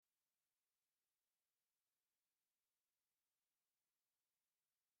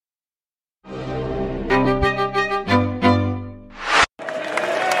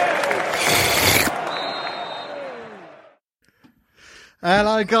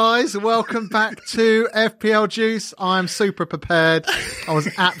Hello, guys. Welcome back to FPL Juice. I'm super prepared. I was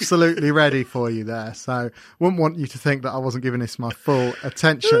absolutely ready for you there. So wouldn't want you to think that I wasn't giving this my full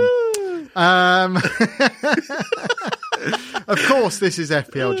attention. Of course, this is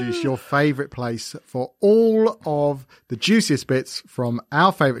FPL Juice, your favourite place for all of the juiciest bits from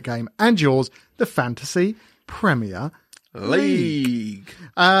our favourite game and yours, the Fantasy Premier League.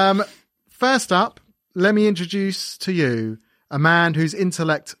 First up, let me introduce to you a man whose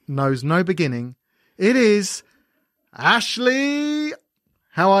intellect knows no beginning. It is Ashley.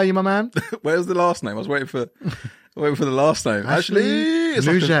 How are you, my man? Where's the last name? I was waiting for the last name. Ashley It's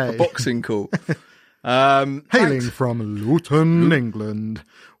like a boxing call. Hailing from Luton, England,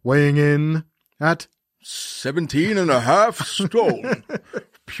 weighing in at 17.5 stone.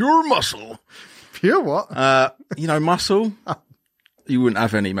 Pure muscle. Pure what? Muscle. You wouldn't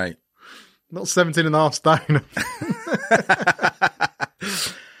have any, mate. Not 17.5 stone.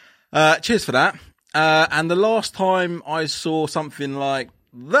 Cheers for that. And the last time I saw something like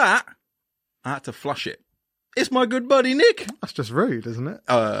that, I had to flush it. It's my good buddy, Nick. That's just rude, isn't it?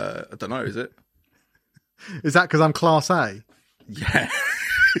 I don't know, is it? Is that because I'm Class A? Yeah.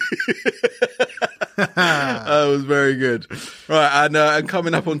 That was very good. Right, and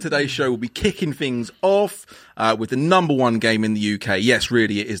coming up on today's show, we'll be kicking things off with the number one game in the UK. Yes,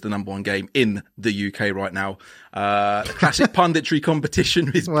 really, it is the number one game in the UK right now. The classic punditry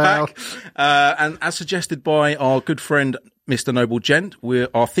competition is back. And as suggested by our good friend, Mr. Noble Gent,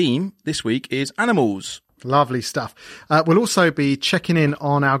 our theme this week is animals. Lovely stuff. We'll also be checking in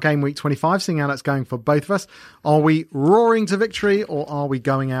on our game week 25, seeing how that's going for both of us. Are we roaring to victory or are we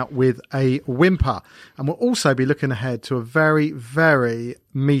going out with a whimper? And we'll also be looking ahead to a very, very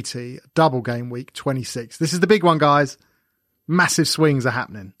meaty double game week 26. This is the big one, guys. Massive swings are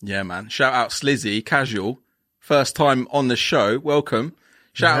happening. Yeah, man. Shout out Slizzy, casual. First time on the show. Welcome.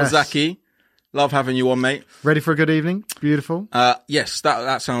 Shout out Zaki. Love having you on, mate. Ready for a good evening? Beautiful. Yes,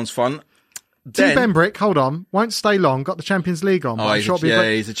 that sounds fun. Ben Brick, hold on, won't stay long. Got the Champions League on.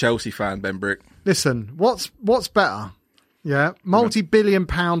 He's a Chelsea fan, Ben Brick. Listen, what's better? Yeah,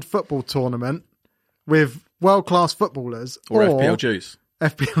 multi-billion-pound football tournament with world-class footballers, or FPL Juice.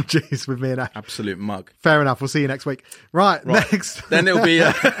 FPL Juice with me and Ash. Absolute mug. Fair enough. We'll see you next week. Right. Next. Then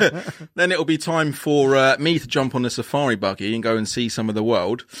it'll be time for me to jump on the safari buggy and go and see some of the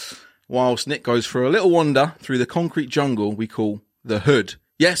world, whilst Nick goes for a little wander through the concrete jungle we call the Hood.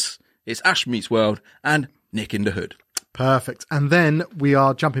 Yes. It's Ash Meets World and Nick in the Hood. Perfect. And then we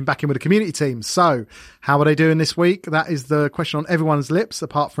are jumping back in with the community team. So how are they doing this week? That is the question on everyone's lips,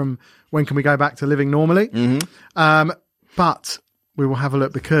 apart from when can we go back to living normally? Mm-hmm. But we will have a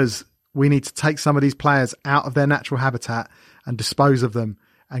look because we need to take some of these players out of their natural habitat and dispose of them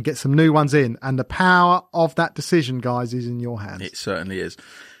and get some new ones in. And the power of that decision, guys, is in your hands. It certainly is.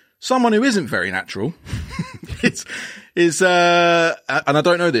 Someone who isn't very natural is and I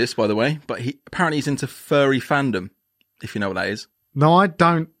don't know this, by the way, but apparently he's into furry fandom, if you know what that is. No, I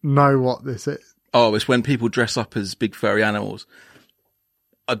don't know what this is. Oh, it's when people dress up as big furry animals.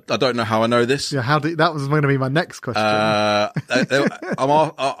 I don't know how I know this. Yeah, that was going to be my next question. A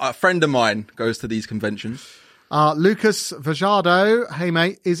friend of mine goes to these conventions. Lucas Vajado, hey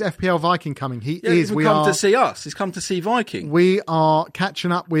mate, is FPL Viking coming? He is. He's come to see us. He's come to see Viking. We are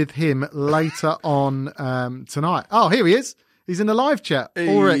catching up with him later on tonight. Oh, here he is. He's in the live chat.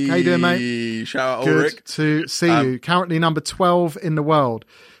 Ulrich, how you doing, mate? Shout out, Ulrich. Good to see you. Currently number 12 in the world,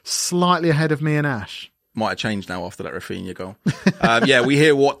 slightly ahead of me and Ash. Might have changed now after that Rafinha goal. We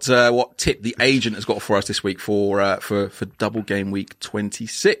hear what tip the agent has got for us this week for double game week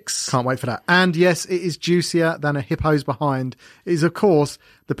 26. Can't wait for that. And yes, it is juicier than a hippo's behind. It is, of course,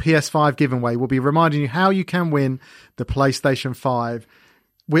 the PS5 giveaway. We'll be reminding you how you can win the PlayStation 5.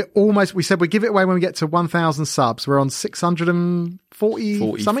 We said we'd give it away when we get to 1,000 subs. We're on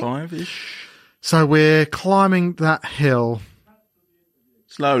 640 something. 45-ish. So we're climbing that hill.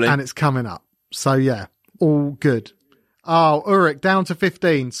 Slowly. And it's coming up. So yeah. All good. Oh, Ulrich, down to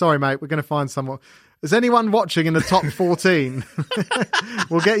 15. Sorry, mate. We're going to find someone. Is anyone watching in the top 14?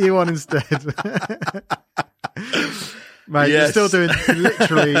 We'll get you on instead. Mate, You're still doing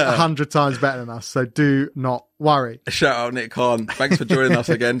literally 100 times better than us, so do not worry. Shout out Nick Khan. Thanks for joining us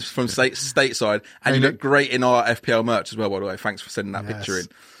again from stateside. And you look great in our FPL merch as well, by the way. Thanks for sending that picture in.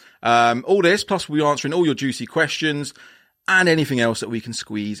 All this, plus we'll be answering all your juicy questions and anything else that we can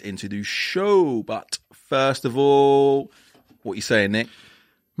squeeze into the show. But first of all, what are you saying, Nick?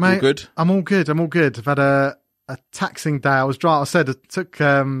 Mate, all good? I'm all good. I've had a taxing day. I took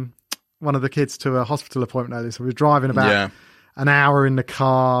one of the kids to a hospital appointment earlier, so we were driving about an hour in the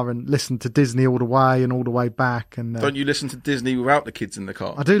car and listen to Disney all the way and all the way back. And Don't you listen to Disney without the kids in the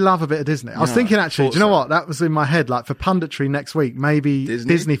car? I do love a bit of Disney. I was thinking, actually, do you know what? That was in my head, like for punditry next week, maybe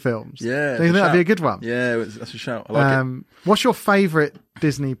Disney films. Yeah. Do you think that'd be a good one? Yeah, that's a shout. I like it. What's your favourite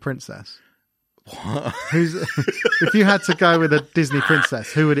Disney princess? What? If you had to go with a Disney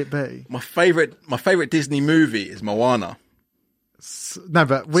princess, who would it be? My favourite Disney movie is Moana. No,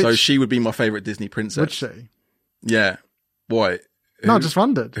 but which... So she would be my favourite Disney princess. Would she? Yeah. Why? No, I just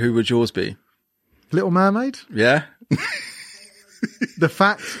wondered. Who would yours be? Little Mermaid? Yeah. The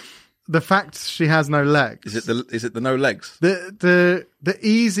fact she has no legs. Is it the no legs? The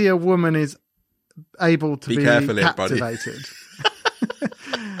easier woman is able to be careful here, captivated.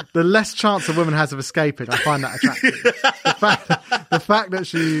 The less chance a woman has of escaping, I find that attractive. The fact that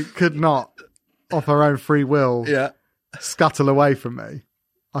she could not, of her own free will, scuttle away from me,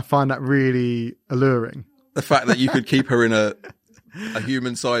 I find that really alluring. The fact that you could keep her in a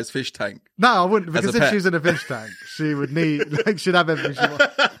human-sized fish tank. No, I wouldn't, because if pet. she was in a fish tank, she would need, she'd have everything she wants.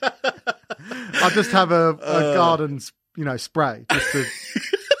 I'd just have a garden, spray just to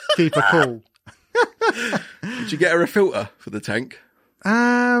keep her cool. Did you get her a filter for the tank?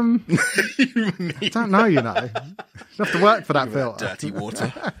 I don't know, You have to work for that filter. Dirty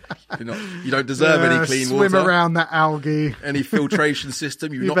water. You don't deserve any clean water. Swim around that algae. Any filtration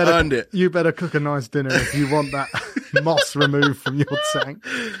system. You've not earned it. You better cook a nice dinner if you want that moss removed from your tank.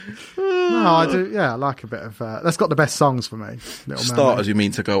 No, I do. Yeah, I like a bit of... that's got the best songs for me. Little Starters, Mermaid. you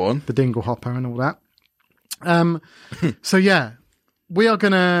mean to go on. The Dingle Hopper and all that. So, yeah, we are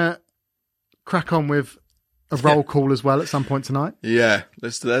going to crack on with a roll call as well at some point tonight. Yeah,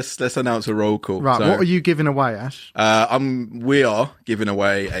 let's announce a roll call. Right, what are you giving away, Ash? We are giving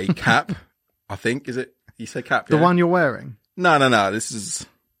away a cap. I think, is it? You say cap? The yeah? one you're wearing? No.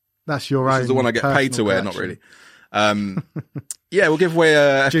 That's your own. This is the one I get paid to wear. Collection. Not really. Yeah, we'll give away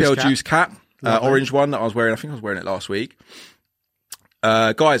a FPL cap. Juice cap, orange one that I was wearing. I think I was wearing it last week.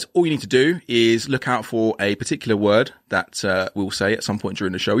 Guys, all you need to do is look out for a particular word that we'll say at some point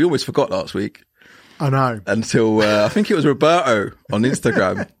during the show. We almost forgot last week. I know. Until I think it was Roberto on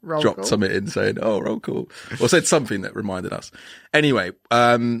Instagram dropped call. something in saying, "Oh, roll call," or said something that reminded us. Anyway,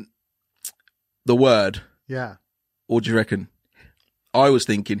 the word. Yeah. What do you reckon? I was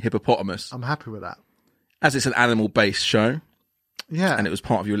thinking hippopotamus, I'm happy with that. as it's an animal-based show. Yeah. And it was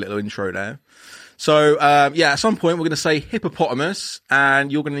part of your little intro there. So, at some point we're going to say hippopotamus,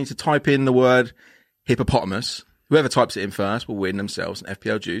 and you're going to need to type in the word hippopotamus. Whoever types it in first will win themselves an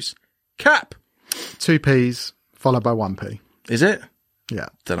FPL Juice cap. 2 P's followed by 1 P. Is it? Yeah.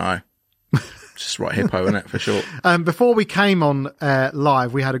 Don't know. Just write hippo in it for sure. Before we came on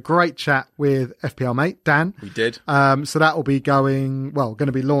live, we had a great chat with FPL mate Dan. We did. So that will be going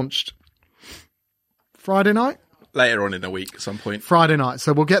to be launched Friday night. Later on in the week at some point. Friday night.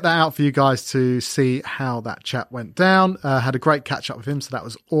 So we'll get that out for you guys to see how that chat went down. Had a great catch up with him, so that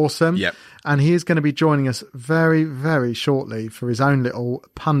was awesome. Yep. And he is going to be joining us very, very shortly for his own little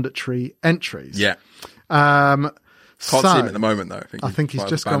punditry entries. Yeah. Can't Can't see him at the moment though. I think he's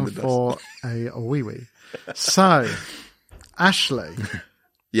just gone for a wee wee. So, Ashley.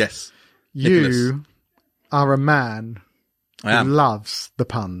 Yes. You Nicholas. are a man I who am. loves the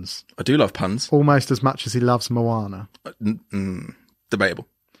puns I do love puns. almost as much as he loves Moana. Debatable.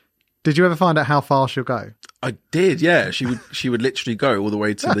 Did you ever find out how far she'll go? I did, yeah. She would literally go all the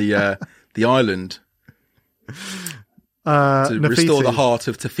way to the island to Nefiti. restore the heart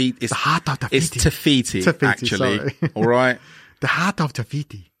of Tafiti. The heart of Tafiti. It's Tafiti, Tafiti, actually. sorry. All right. The heart of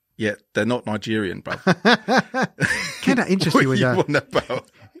Tafiti. Yeah, they're not Nigerian, bruv. Can that interest What you are in you a, on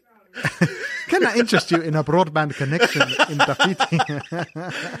about? Can that interest you in a broadband connection in Tafiti?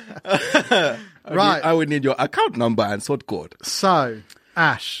 Right. I would need your account number and sort code. So,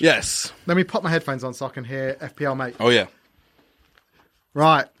 Ash. Yes. Let me pop my headphones on so I can hear FPL mate. Oh, yeah.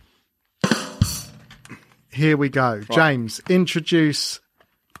 Right. Here we go. James, introduce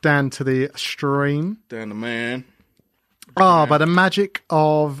Dan to the stream. Dan the man. By the magic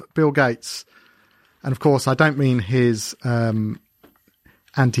of Bill Gates. And of course, I don't mean his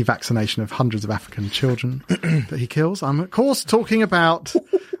anti-vaccination of hundreds of African children that he kills. I'm, of course, talking about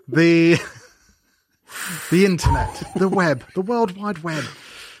the internet, the web, the World Wide Web.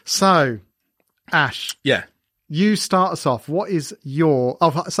 So, Ash, Yeah. you start us off. What is your...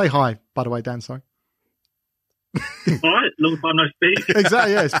 Oh, say hi, by the way, Dan, sorry. All right, long time no speak.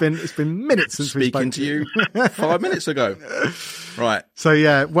 Exactly, yeah. It's been minutes since we spoke Speaking to you 5 minutes ago. Right. So,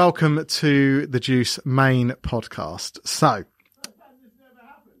 yeah, welcome to the Juice main podcast. So,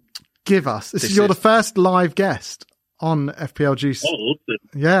 give us... You're the first live guest on FPL Juice. Oh, awesome.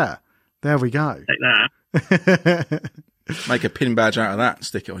 Yeah, there we go. Take that. Make a pin badge out of that and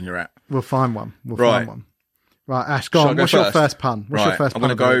stick it on your hat. We'll find one. Right. Right, Ash, go Shall I on. go What's your first? first pun? What's your first I'm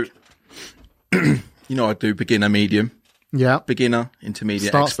pun? going to go. You know, I do beginner, medium, Yeah. beginner, intermediate,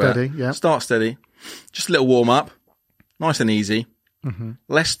 Start expert. steady, yeah. Start steady. Just a little warm up. Nice and easy. Mm-hmm.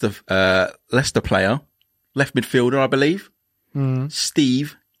 Leicester player, left midfielder, I believe.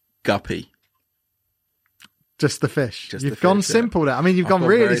 Steve Guppy. Just the fish. Just You've the gone fish, yeah. simple there. I mean, you've I've gone gone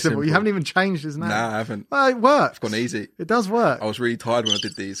really very simple. You simple. haven't even changed his name. Nah, I haven't. Well, it works. Gone easy. It does work. I was really tired when I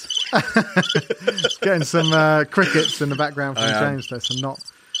did these. Getting some crickets in the background from I am. James there, so not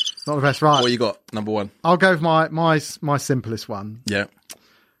the best. Right. What you got? Number one. I'll go with my simplest one. Yeah.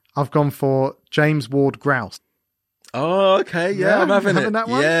 I've gone for James Ward-Grouse. Oh, okay. Yeah, I'm having it. that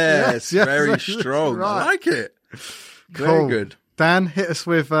one? Yes, Yes, very that's strong. right. I like it. Cool. Very good. Dan, hit us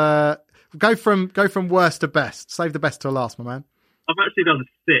with go from worst to best. Save the best till last, my man. I've actually done a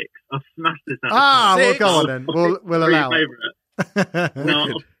 6. I've smashed this out. Ah, well, Six. go on then. We'll allow it. Favourite. No,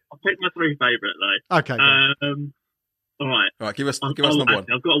 I'll pick my 3 favourite though. Okay. Go. All right. All right, give us number actually, one.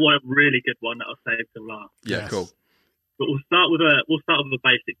 I've got one really good one that I'll save till last. Yeah, Yes. cool. But we'll start with a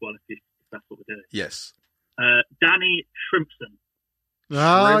basic one if that's what we're doing. Yes. Danny Shrimpson.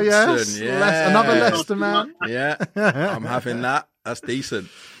 Oh, yes. Shrimpson, yeah. Another Leicester man. Yeah, I'm having that. That's decent.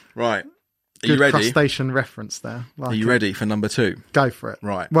 Right. Are you Good ready? crustacean reference there. Are you ready for number 2? Go for it.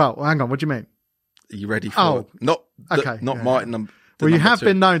 Right. Well, hang on. What do you mean? Are you ready for Oh, not okay, not yeah, my yeah. number? Well, you have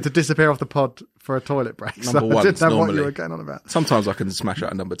been known to disappear off the pod for a toilet break. Number so one, I didn't know what you normally. were going on about. Sometimes I can smash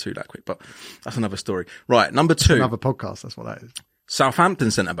out a number 2 that quick, but that's another story. Right, number 2. Another podcast. That's what that is.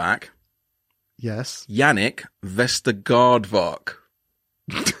 Southampton centre back Yes. Yannick Vestergaardvark.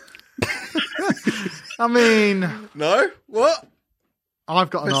 I mean, No, what? I've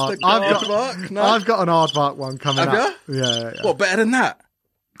got an Vestergaardvark? No? I've got an aardvark one coming Have up. Yeah. What, better than that?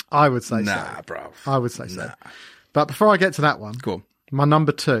 I would say Nah, so. bro. I would say so. Nah. But before I get to that one, Go on. my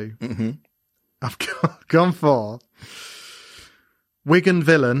number 2, I've gone for Wigan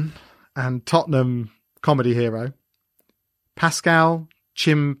villain and Tottenham comedy hero, Pascal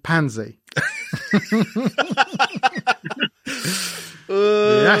Chimpanzee.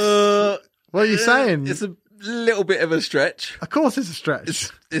 Yes. What are you saying? It's a little bit of a stretch. Of course it's a stretch.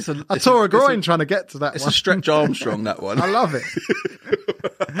 I It's tore a groin trying to get to that It's one. a stretch Armstrong, that one. I love it.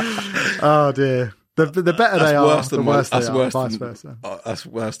 Oh dear. The better they are, the worse they are, vice versa. That's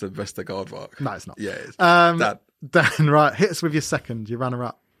worse than Vestergaardvark. No, it's not. Yeah, it is. Dan, right, hit us with your second, your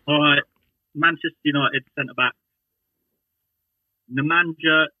runner-up. All right. Manchester United centre back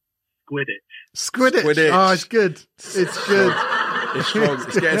Nemanja Squidditch. Squidditch. Oh, it's good. It's good. It's strong.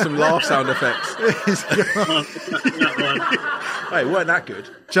 It's getting some laugh sound effects. It's good. Hey, weren't that good?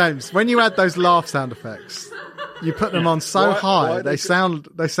 James, when you add those laugh sound effects, you put them on so high why they sound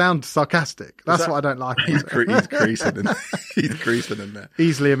sarcastic. That's what I don't like. He's creasing in, he's creasing in there.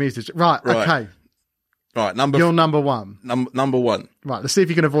 Easily amused. Right. Okay. Right, You're number one. number 1. Right, let's see if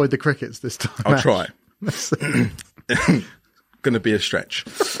you can avoid the crickets this time. I'll try. Let's see. Going to be a stretch.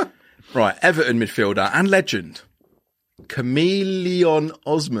 Right, Everton midfielder and legend, Chameleon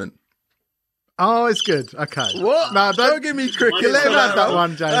Osman. Oh, it's good. Okay. What? No, Don't give me cricket. Let him have that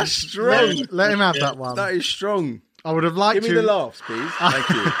one, James. That's strong. Let him have that one. That is strong. I would have liked Give me the laughs, please. Thank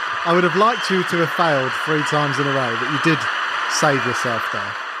you. I would have liked you to have failed 3 times in a row, but you did save yourself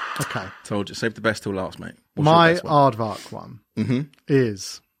there. Okay. Told you, save the best till last, mate. What's My your best one? aardvark one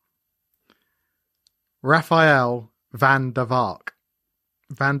is Raphael van der Vark.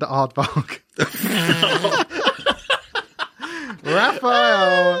 Van der Aardvark.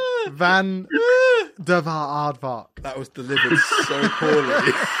 Raphael van der Aardvark. That was delivered so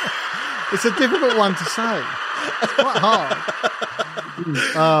poorly. It's a difficult one to say. It's quite hard.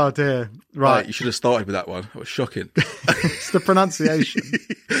 Oh dear. Right. You should have started with that one. It was shocking. It's the pronunciation.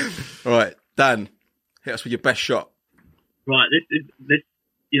 All right, Dan, hit us with your best shot. Right, this.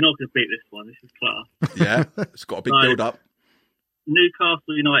 You're not going to beat this one. This is class. Yeah, it's got a big Right. build up.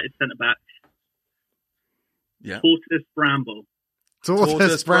 Newcastle United centre back Yeah, Portis Bramble.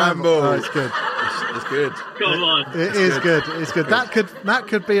 Tortoise Bramble. Oh, it's good. it's good. Come on. It is good. It's good. That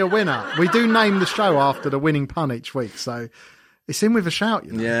could be a winner. We do name the show after the winning pun each week, so it's in with a shout.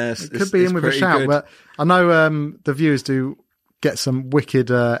 You know? Yes, it could it's- be it's in with a pretty shout. good. But I know the viewers do get some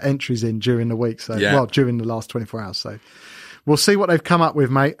wicked entries in during the week. So during the last 24 hours. So we'll see what they've come up with,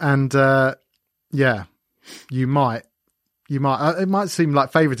 mate. And you might. It might seem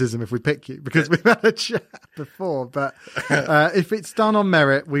like favouritism if we pick you because we've had a chat before. But if it's done on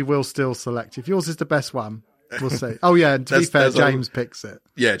merit, we will still select. If yours is the best one, we'll see. Oh yeah, and to be fair, James picks it.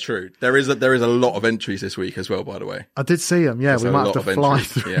 Yeah, true. There is a lot of entries this week as well. By the way, I did see them. Yeah, There's we a might have lot to of fly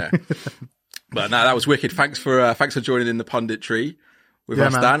entries. through. Yeah. But no, that was wicked. Thanks for joining in the punditry with Yeah,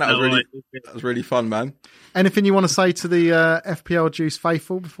 us, man. Dan. That No, was really fun, man. Anything you want to say to the FPL Juice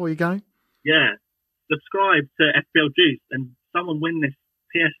faithful before you go? Yeah. Subscribe to FPL Juice and someone win this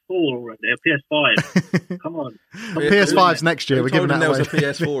PS4 already, or PS5. Come on. PS5's next year. Who We're giving told him that there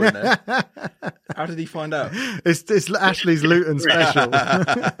away. was a PS4 in there? How did he find out? It's Ashley's Luton special.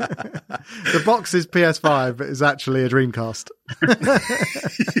 The box is PS5, but it's actually a Dreamcast.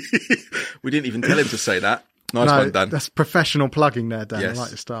 We didn't even tell him to say that. Nice No, one, Dan. that's professional plugging there, Dan. Yes. I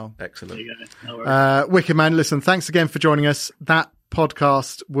like your style. Excellent. There you go. No worries. Wicked, man. Listen, thanks again for joining us. That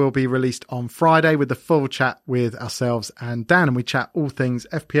podcast will be released on Friday with the full chat with ourselves and Dan, and we chat all things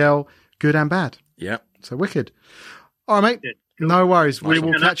FPL, good and bad. Yeah. So wicked. All right, mate. Good. No worries. We Nice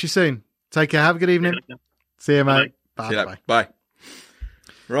will one. catch you soon. Take care. Have a good evening. See you, mate. See you Bye. later. Bye.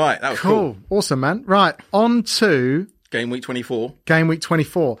 Right. That was Cool. Awesome, man. Right. On to Game week 24. game week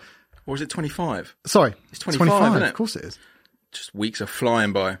 24. Or is it 25? Sorry. It's 25, isn't it? Of course it is. Just weeks are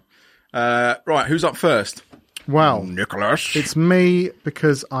flying by. Right. Who's up first? Well, Nicholas. it's me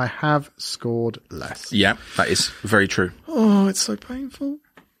because I have scored less. Yeah, that is very true. Oh, it's so painful.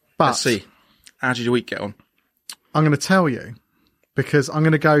 But Let's see. How did your week get on? I'm going to tell you because I'm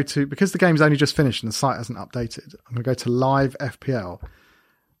going to go to, because the game's only just finished and the site hasn't updated, I'm going to go to live FPL.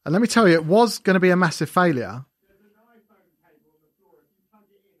 And let me tell you, it was going to be a massive failure.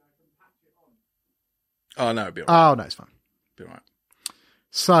 Oh, no, it'll be all right. Oh, no, it's fine. Be all right.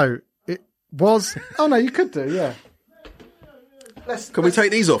 So it was, oh no, you could do, yeah. Can we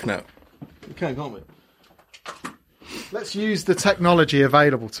take these off now? We can, can't we? Let's use the technology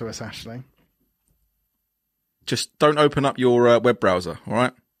available to us, Ashley. Just don't open up your web browser, all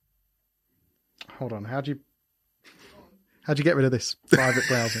right? Hold on, how'd you get rid of this private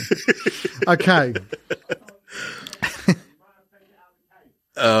browsing? Okay.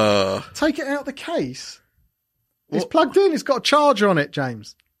 Take it out the case. It's plugged in. It's got a charger on it,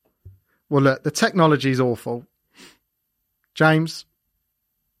 James. Well, look, the technology's awful. James,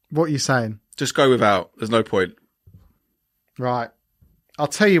 what are you saying? Just go without. There's no point. Right. I'll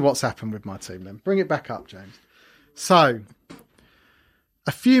tell you what's happened with my team then. Bring it back up, James. So,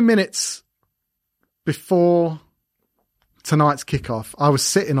 a few minutes before tonight's kickoff, I was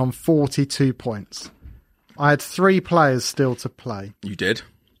sitting on 42 points. I had 3 players still to play. You did.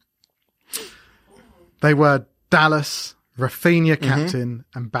 They were Dallas, Rafinha captain,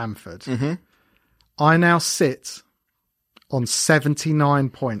 and Bamford. Mm-hmm. I now sit on 79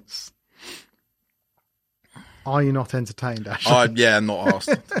 points. Are you not entertained, Ashley? Yeah, I'm not asked,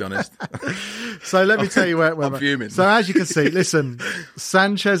 to be honest. So let me tell you where it went. I'm fuming. So as you can see, listen,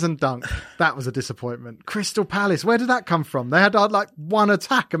 Sanchez and Dunk, that was a disappointment. Crystal Palace, where did that come from? They had like one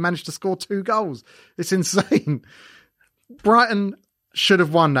attack and managed to score 2 goals. It's insane. Brighton should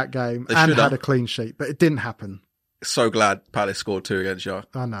have won that game They and should have. had a clean sheet, but it didn't happen. So glad Palace scored 2 against you.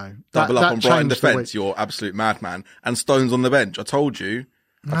 I know. Double up on Brighton changed the defence, week. you're absolute madman. And Stones on the bench. I told you.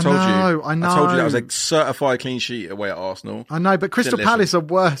 I know. I told you that was a certified clean sheet away at Arsenal. I know, but Crystal Didn't Palace are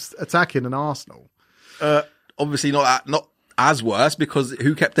worse attacking than Arsenal. Obviously not as worse because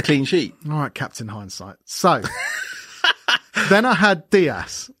who kept the clean sheet? All right, Captain Hindsight. So, then I had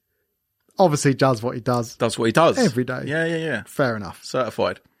Diaz. Obviously does what he does. That's what he does. Every day. Yeah. Fair enough.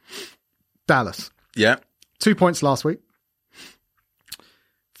 Certified. Dallas. Yeah. 2 points last week.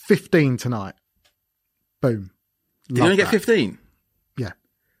 15 tonight. Boom. Did he only get 15? Yeah.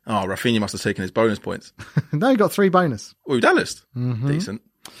 Oh, Rafinha must have taken his bonus points. No, he got 3 bonus. Oh, Dallas. Mm-hmm. Decent.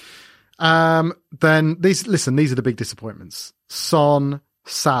 Then these are the big disappointments. Son,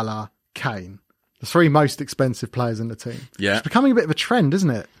 Salah, Kane. The 3 most expensive players in the team. Yeah. It's becoming a bit of a trend, isn't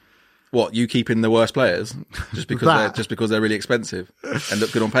it? What, you keeping the worst players just because they're really expensive and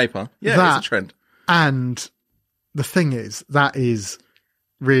look good on paper? Yeah, it's a trend. And the thing is, that is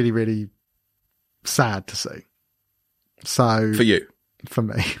really, really sad to see. So For you. For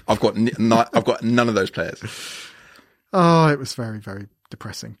me. I've got none of those players. Oh, it was very, very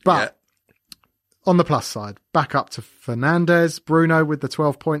depressing. But on the plus side, back up to Fernandez, Bruno with the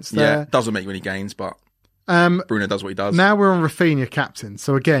 12 points there. Yeah, doesn't make you any gains, but Bruno does what he does. Now we're on Rafinha captain.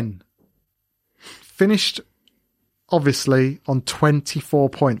 So again, finished obviously on 24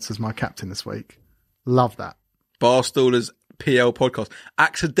 points as my captain this week. Love that. Barstoolers PL podcast.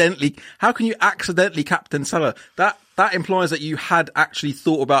 How can you accidentally captain Salah? That implies that you had actually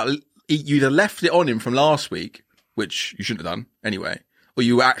thought about, you'd have left it on him from last week, which you shouldn't have done anyway, or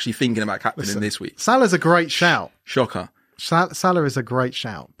you were actually thinking about captaining this week. Salah's a great shout. Shocker. Salah is a great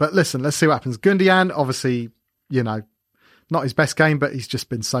shout. But listen, let's see what happens. Gundogan, obviously, not his best game, but he's just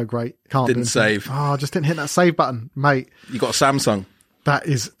been so great. Didn't save. Oh, just didn't hit that save button, mate. You got a Samsung. That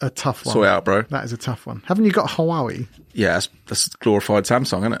is a tough one. Sort it out, bro. That is a tough one. Haven't you got Huawei? Yeah, that's glorified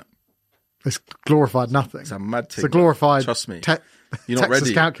Samsung, isn't it? It's glorified nothing. It's a mad thing. It's a glorified. Trust me. You're not Texas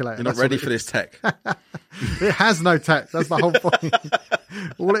ready. calculator. You're not ready for this tech. It has no tech. That's the whole point.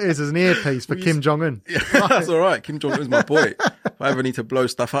 All it is an earpiece for Kim Jong Un. Yeah, that's all right. Kim Jong Un's my boy. If I ever need to blow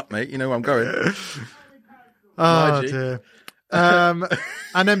stuff up, mate, you know where I'm going. Oh dear.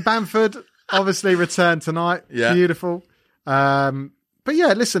 And then Bamford obviously returned tonight. Yeah. Beautiful. But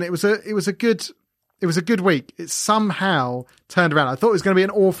yeah, listen, it was a good week. It somehow turned around. I thought it was going to be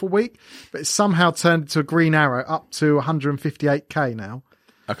an awful week, but it somehow turned into a green arrow up to 158k now.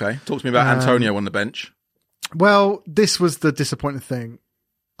 Okay. Talk to me about Antonio on the bench. Well, this was the disappointing thing.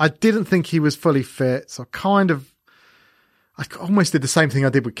 I didn't think he was fully fit, so I almost did the same thing I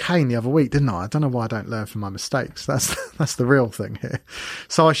did with Kane the other week, didn't I? I don't know why I don't learn from my mistakes. That's the real thing here.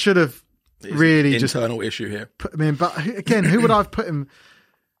 So I should have really just internal issue here. Put him in. But again, who would I have put him?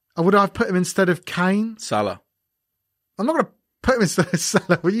 Would I have put him instead of Kane? Salah. I'm not going to put him instead of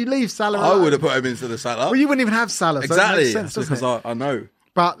Salah. Will you leave Salah? I would have put him instead of Salah. Well, you wouldn't even have Salah. Exactly. So it makes sense, because I know.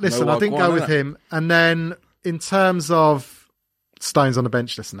 But listen, I didn't go with him. And then in terms of Stones on the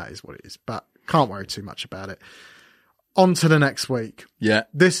bench, listen, that is what it is. But can't worry too much about it. On to the next week. Yeah.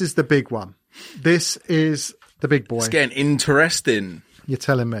 This is the big one. This is the big boy. It's getting interesting. You're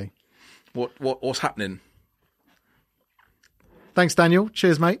telling me. What's happening? Thanks, Daniel.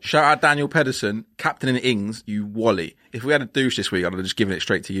 Cheers, mate. Shout out Daniel Pedersen, captain in Ings, you wally. If we had a douche this week, I'd have just given it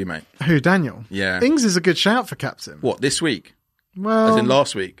straight to you, mate. Who, Daniel? Yeah. Ings is a good shout for captain. What, this week? Well, as in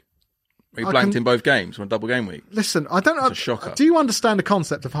last week? We blanked in both games on double game week. Listen, I don't know. It's a shocker. Do you understand the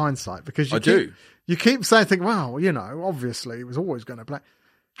concept of hindsight? Because I do. You keep saying, well, obviously it was always going to blank.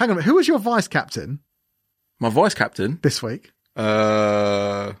 Hang on a minute. Who was your vice captain? My vice captain? This week?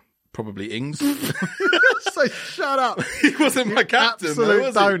 Probably Ings. So shut up. He wasn't my captain.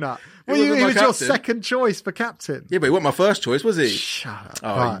 Absolute donut. Well, he was your second choice for captain. Yeah, but he wasn't my first choice, was he? Shut up.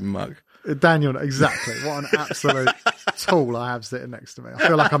 Oh, right. you mug. Daniel, exactly. What an absolute tool I have sitting next to me. I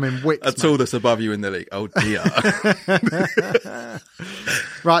feel like I'm in Wicks. A tool that's above you in the league. Oh, dear.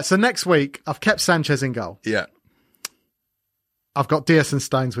 Right, so next week, I've kept Sanchez in goal. Yeah. I've got Diaz and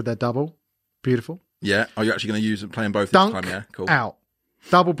Stones with their double. Beautiful. Yeah. Are you actually going to use them playing both Dunk this time? Yeah, cool. out.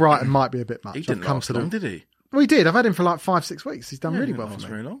 Double Brighton might be a bit much. He didn't last long, did he? Well, he did. I've had him for like 5-6 weeks. He's done really well for me.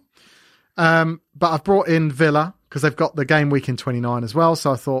 Very long. But I've brought in Villa because they've got the game week in 29 as well.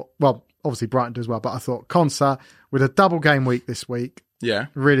 So I thought, well, obviously Brighton do as well, but I thought Konsa with a double game week this week. Yeah.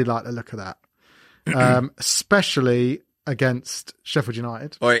 Really like the look of that. Especially against Sheffield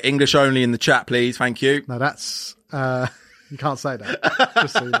United. All right, English only in the chat, please. Thank you. No, that's, you can't say that.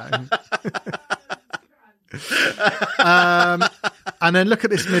 Just so you know. And then look at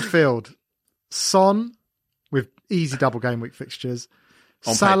this midfield. Son with easy double game week fixtures.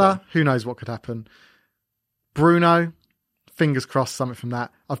 On Salah, paper. who knows what could happen. Bruno, fingers crossed, something from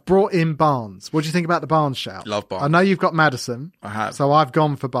that. I've brought in Barnes. What do you think about the Barnes shout? Love Barnes. I know you've got Maddison. I have. So I've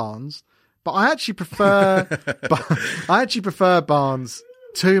gone for Barnes. But I actually prefer Barnes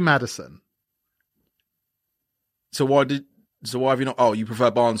to Maddison. So why have you not? Oh, you prefer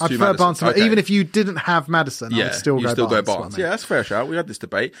Barnes I to prefer Maddison? Barnes to Okay. even if you didn't have Maddison, I would still go Barnes. Go Barnes. Yeah, that's a fair shout. We had this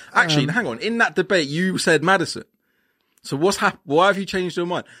debate. Actually, hang on. In that debate, you said Maddison. So what's happened? Why have you changed your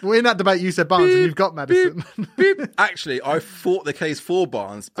mind? Well, in that debate, you said Barnes and you've got Maddison. Beep. Actually, I fought the case for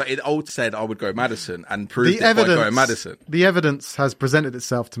Barnes, but it all said I would go Maddison and proved it by going Maddison. The evidence has presented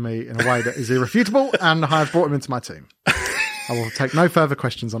itself to me in a way that is irrefutable, and I have brought him into my team. I will take no further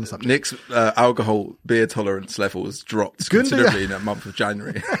questions on the subject. Nick's alcohol beer tolerance levels dropped considerably in that month of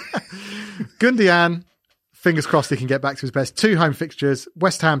January. Gundogan, fingers crossed he can get back to his best. 2 home fixtures.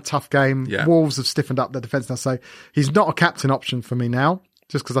 West Ham, tough game. Yeah. Wolves have stiffened up their defence now, so he's not a captain option for me now,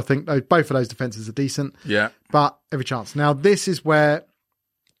 just because I think both of those defences are decent. Yeah. But every chance. Now, this is where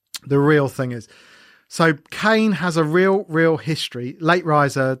the real thing is. So Kane has a real history. Late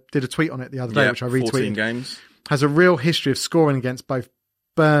Riser did a tweet on it the other day, which I retweeted. 14 games. Has a real history of scoring against both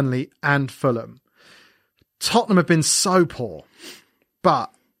Burnley and Fulham. Tottenham have been so poor,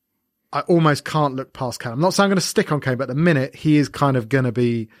 but I almost can't look past Kane. I'm not saying I'm going to stick on Kane, but at the minute, he is kind of going to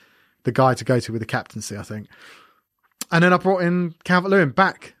be the guy to go to with the captaincy, I think. And then I brought in Calvert-Lewin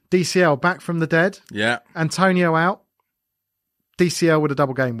back, DCL back from the dead. Yeah. Antonio out. DCL with a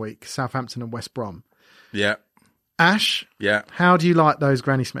double game week, Southampton and West Brom. Yeah. Ash, Yeah. how do you like those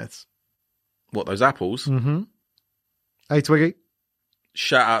Granny Smiths? What, those apples? Mm-hmm. Hey, Twiggy.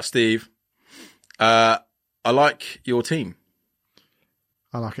 Shout out, Steve. I like your team.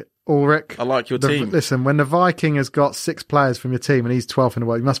 I like it. Ulrich. I like your team. Listen, when the Viking has got 6 players from your team and he's 12th in the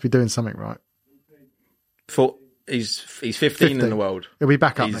world, you must be doing something right. He's 15 in the world. He'll be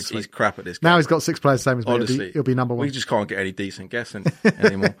back up next week. He's crap at this game. Now he's got 6 players, same as me. Honestly, He'll be number one. We just can't get any decent guessing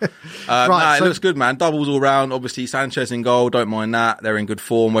anymore. Right, it looks good, man. Doubles all round. Obviously, Sanchez in goal. Don't mind that. They're in good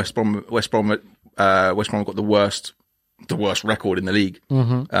form. West Brom got the worst record in the league.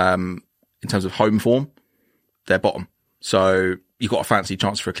 In terms of home form, they're bottom. So you've got a fancy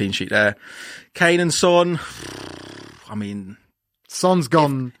chance for a clean sheet there. Kane and Son. I mean, Son's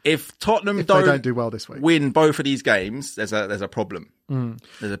gone. If Tottenham they don't do well this week, win both of these games, there's a problem.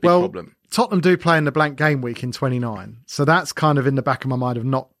 There's a big problem. Tottenham do play in the blank game week in 29, so that's kind of in the back of my mind of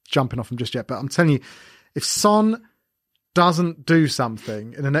not jumping off them just yet. But I'm telling you, if Son doesn't do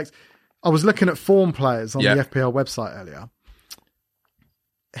something in the next, I was looking at form players on the FPL website earlier.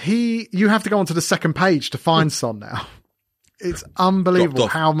 You have to go onto the second page to find Son now. It's unbelievable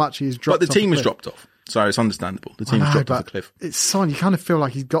how much he's dropped. But the team has dropped off. So it's understandable. The team's dropped off the cliff. It's Son. You kind of feel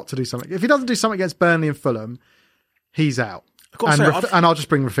like he's got to do something. If he doesn't do something against Burnley and Fulham, he's out. And I'll just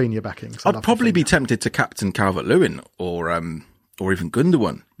bring Rafinha back in. I'd probably be tempted to captain Calvert-Lewin or even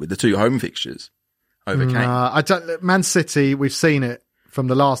Gundogan with the 2 home fixtures over Kane. Man City, we've seen it from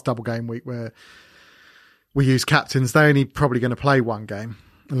the last double game week where we use captains. They're only probably going to play 1 game.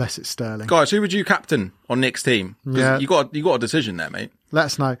 Unless it's Sterling. Guys, who would you captain on Nick's team? Yeah. You got a decision there, mate. Let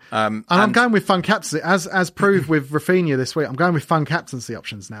us know. And I'm going with fun captaincy. As proved with Rafinha this week, I'm going with fun captaincy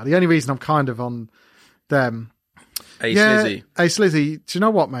options now. The only reason I'm kind of on them. Slizzy. Slizzy. Do you know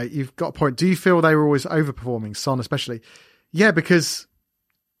what, mate? You've got a point. Do you feel they were always overperforming, Son especially? Yeah, because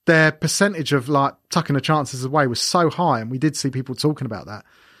their percentage of like tucking the chances away was so high, and we did see people talking about that.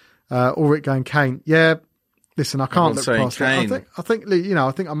 Ulrich going Kane. Yeah. Listen, I can't look past that. I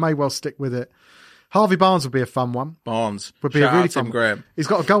think I may well stick with it. Harvey Barnes would be a fun one. Barnes would be a really fun one. He's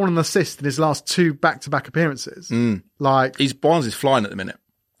got a goal and an assist in his last 2 back-to-back appearances. Barnes is flying at the minute,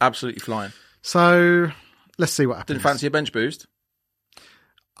 absolutely flying. So let's see what happens. Didn't fancy a bench boost?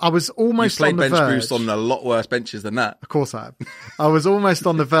 I was almost on the verge. You played bench boost on a lot worse benches than that. Of course I have. I was almost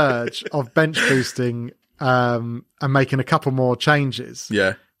on the verge of bench boosting and making a couple more changes.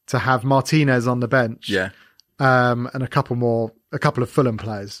 Yeah. To have Martinez on the bench. Yeah. And a couple of Fulham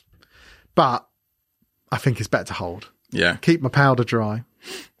players. But I think it's better to hold. Yeah. Keep my powder dry.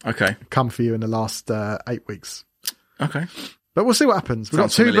 Okay. Come for you in the last 8 weeks. Okay. But we'll see what happens. We've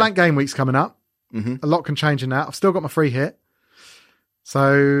got 2 blank game weeks coming up. A lot can change in that. I've still got my free hit.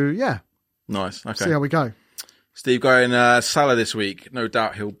 So, yeah. Nice. Okay. See how we go. Steve going Salah this week. No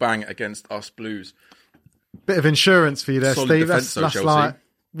doubt he'll bang against us Blues. Bit of insurance for you there, Solid Steve. Defense, That's like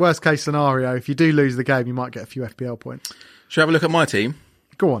worst case scenario. If you do lose the game, you might get a few FPL points. Should we have a look at my team?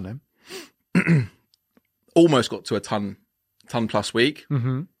 Go on then. Almost got to a ton plus week.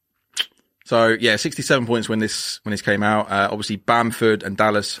 So yeah, 67 points when this came out. Obviously Bamford and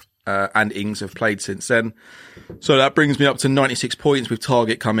Dallas and Ings have played since then. So that brings me up to 96 points with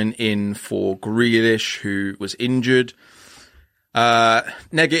target coming in for Grealish, who was injured.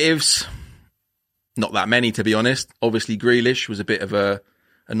 Negatives, not that many to be honest. Obviously Grealish was a bit of a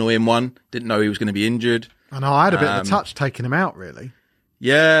annoying one. Didn't know he was going to be injured. I know. I had a bit of a touch taking him out, really.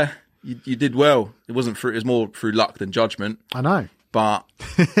 Yeah, you did well. It was more through luck than judgment. I know. But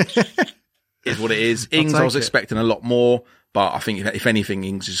is what it is. Ings, I was expecting a lot more, but I think if anything,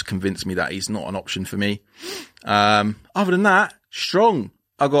 Ings just convinced me that he's not an option for me. Other than that, strong.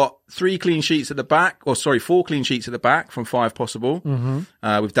 I got 4 clean sheets at the back from 5 possible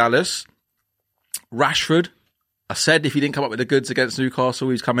with Dallas. Rashford. I said if he didn't come up with the goods against Newcastle,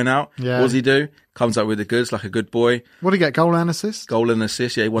 he's coming out. Yeah. What does he do? Comes up with the goods like a good boy. What did he get? Goal and assist? Goal and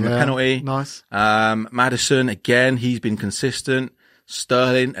assist. Yeah, he won the penalty. Nice. Maddison, again, he's been consistent.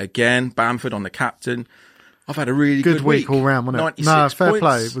 Sterling, again. Bamford on the captain. I've had a really good week all round, wasn't it? No, fair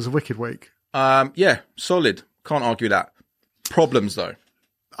play. It was a wicked week. Yeah, solid. Can't argue that. Problems, though.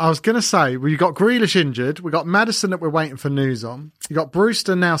 I was going to say, we got Grealish injured. We got Maddison that we're waiting for news on. You got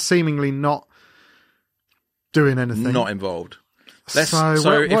Brewster now seemingly not doing anything. Not involved.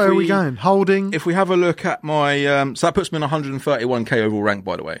 Where are we going? Holding? If we have a look at my... so that puts me on 131k overall rank,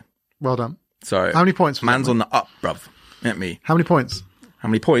 by the way. Well done. So how many points? Man's on the up, bruv. At me. How many points?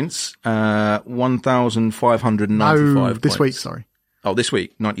 1,595 points. This week, sorry. Oh, this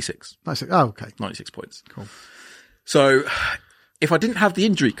week, 96. 96. Oh, okay. 96 points. Cool. So if I didn't have the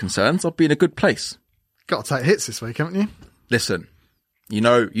injury concerns, I'd be in a good place. Got to take hits this week, haven't you? Listen, you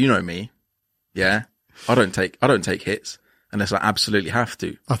know me. Yeah. I don't take hits unless I absolutely have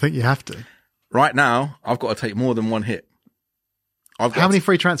to. I think you have to. Right now, I've got to take more than one hit. How many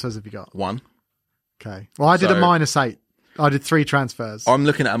free transfers have you got? 1. Okay. Well, I did a -8. I did 3 transfers. I'm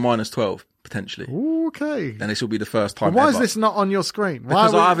looking at a -12 potentially. Okay. And this will be the first time. Why is ever. this not on your screen?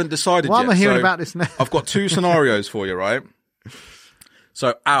 Because I haven't decided why yet. am I hearing So about this now? I've got 2 scenarios for you, right?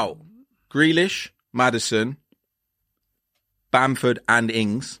 So out, Grealish, Maddison, Bamford and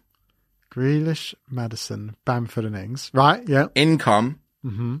Ings. Grealish, Maddison, Bamford and Ings. Right, yeah. Income,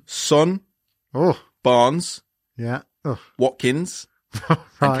 Son, Oh, Barnes, yeah. Oh, Watkins and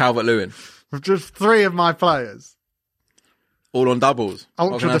right. Calvert-Lewin. Just 3 of my players. All on doubles.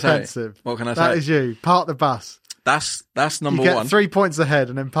 What Ultra can I say? defensive. What can I That say? is you. Park the bus. That's You number get 1. 3 points ahead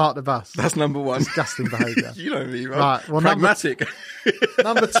and then park the bus. That's number 1. Disgusting behaviour. You know me, right? Right, well, Pragmatic.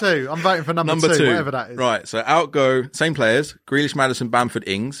 Number 2. I'm voting for number 2, whatever that is. Right, so out go, same players, Grealish, Maddison, Bamford,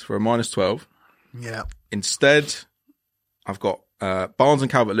 Ings for a -12. Yeah. Instead, I've got Barnes and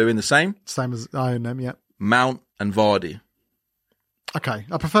Calvert-Lewin the same, Same as I own them, yeah. Mount and Vardy. Okay,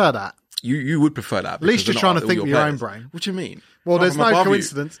 I prefer that. You would prefer that. At least because you're they're trying not to all think your with your own players. brain. What do you mean? Well, there's I'm no above you.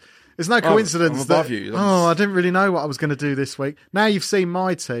 coincidence. There's no coincidence I'm that, above you. I didn't really know what I was going to do this week. Now you've seen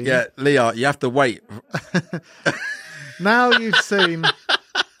my team. Yeah, Leah, you have to wait. Now you've seen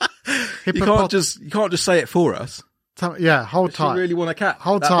You can't just say it for us. Yeah, hold Does tight. she really want a cat?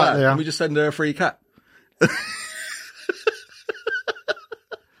 Hold That tight, bad? Leah. Can we just send her a free cat?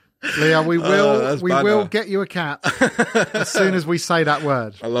 Leah, we that's banter. will get you a cat as soon as we say that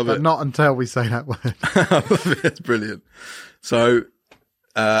word. I love but it. not until we say that word. I love it. It's brilliant. So,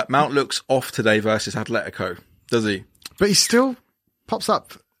 Mount looks off today versus Atletico, does he? But he still pops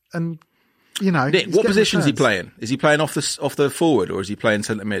up and, Nick, he's what getting position is he returns. playing? Is he playing off the forward or is he playing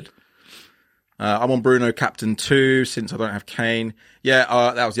centre mid? I'm on Bruno captain 2 since I don't have Kane. Yeah,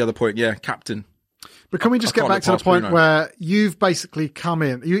 that was the other point. Yeah, captain. But can we just I get can't back look to the past point Bruno. where you've basically come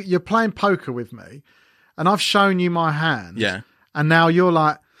in, you're playing poker with me, and I've shown you my hand. Yeah. And now you're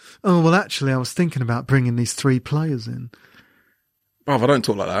like, oh, well, actually, I was thinking about bringing these 3 players in. Bruv, I don't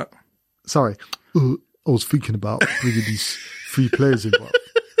talk like that. Sorry. I was thinking about bringing these 3 players in.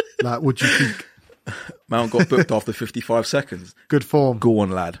 Like, what do you think? Mount got booked after 55 seconds. Good form. Go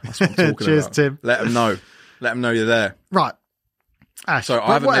on, lad. That's what I'm talking Cheers, about. Tim. Let them know. Let them know you're there. Right. Ash, So but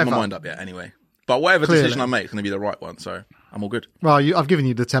I haven't made whatever. my mind up yet anyway. But whatever Clearly. decision I make is going to be the right one. So I'm all good. Well, I've given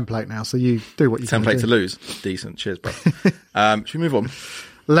you the template now, so you do what you can Template do. to lose. Decent. Cheers, bro. Should we move on?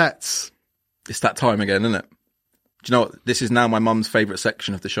 Let's. It's that time again, isn't it? Do you know what? This is now my mum's favourite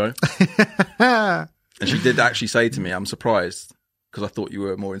section of the show. And she did actually say to me, I'm surprised because I thought you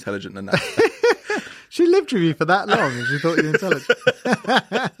were more intelligent than that. She lived with you for that long and she thought you were intelligent.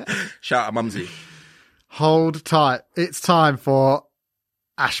 Shout out Mumsy. Hold tight. It's time for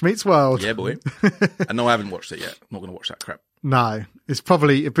Ash Meets World. Yeah, boy. And no, I haven't watched it yet. I'm not going to watch that crap. No,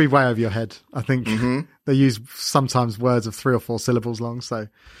 it'd be way over your head. I think they use sometimes words of 3 or 4 syllables long. So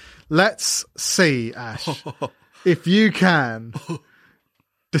let's see, Ash, if you can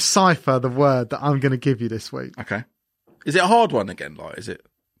decipher the word that I'm going to give you this week. Okay. Is it a hard one again? Like, is it?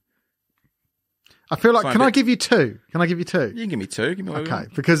 I feel like, Fine, can but- I give you 2? Can I give you 2? You can give me 2. Give me one. Okay,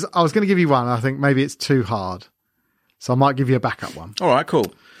 because I was going to give you 1. I think maybe it's too hard. So I might give you a backup one. All right, cool.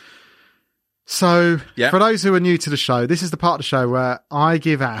 So Yeah. for those who are new to the show, this is the part of the show where I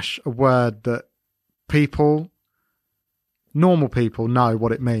give Ash a word that normal people know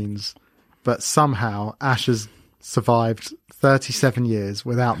what it means, but somehow Ash has survived 37 years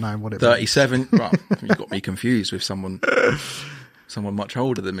without knowing what it means. 37. Right. You got me confused with someone much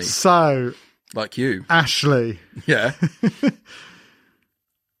older than me, So, like you. Ashley, Yeah.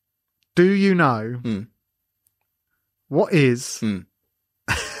 do you know what is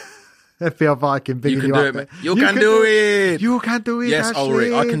FPL Viking You bigging can you do up it, there? mate. You can do it. You can do it, Yes, Ashley.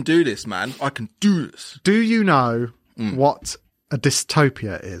 Ulrich, I can do this, man. I can do this. Do you know what a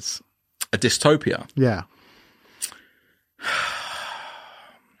dystopia is? A dystopia. Yeah.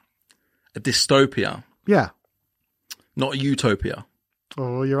 A dystopia. Yeah. Not a utopia.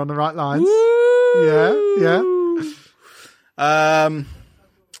 Oh, you're on the right lines. Woo! Yeah.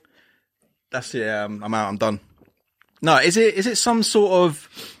 That's it. I'm out. I'm done. No, is it some sort of?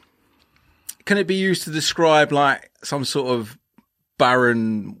 Can it be used to describe like some sort of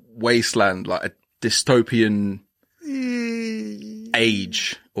barren wasteland, like a dystopian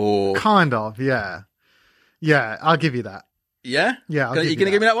age, or Kind of, yeah. Yeah, I'll give you that. yeah? Yeah, I'll You give you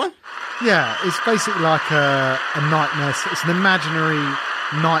gonna give me that one? Yeah, it's basically like a nightmare. It's an imaginary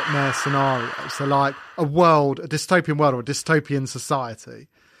nightmare scenario. So like a dystopian world or a dystopian society.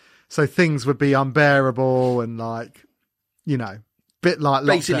 So things would be unbearable and like, bit like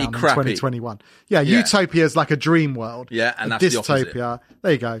Basically lockdown in crappy. 2021. Yeah, Yeah. Utopia is like a dream world. Yeah, and A that's the opposite. dystopia.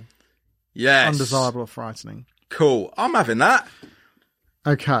 There you go. Yes. Undesirable or frightening. Cool. I'm having that.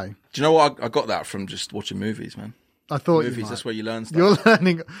 Okay. Do you know what? I got that from just watching movies, man. I thought Movies, you might. that's where you learn stuff. You're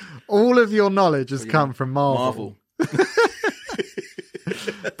learning. All of your knowledge has come from Marvel.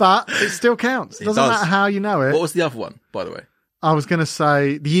 But it still counts. It doesn't does. matter how you know it. What was the other one, by the way? I was going to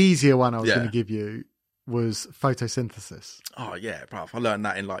say the easier one I was Yeah. going to give you was photosynthesis. Oh, yeah, bruv. I learned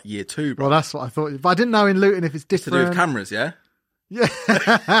that in like year 2, bro. Well, that's what I thought. But I didn't know in Luton if it's to different. do with cameras, yeah? Yeah.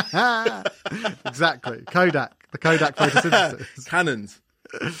 Exactly. Kodak. The Kodak photosynthesis. Cannons.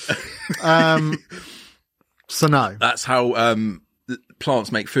 So no. That's how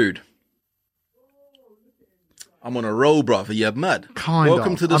plants make food. I'm on a roll, brother. You're mad.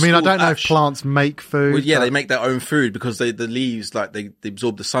 Welcome to the I mean, I school, don't know if Ash. plants make food. Well, yeah, but they make their own food because the leaves, like they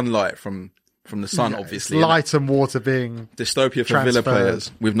absorb the sunlight from the sun, obviously. it's light and water being. Dystopia for Villa transferred.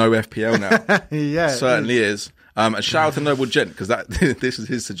 players with no FPL now. Yeah. Certainly is. A shout out to Noble Gent because this is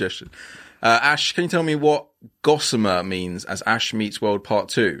his suggestion. Ash, can you tell me what Gossamer means as Ash Meets World Part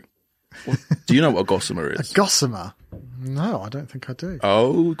 2? Do you know what a Gossamer is? Gossamer. No, I don't think I do.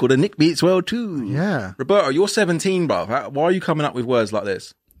 Oh, got a Nick Meets World too. Yeah. Roberto, you're 17, bruv. Why are you coming up with words like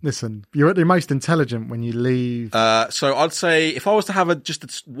this? Listen, you're at your most intelligent when you leave. So I'd say if I was to have just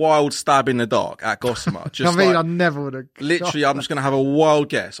a wild stab in the dark at Gossamer, just I mean, like, I never would have. literally, I'm just going to have a wild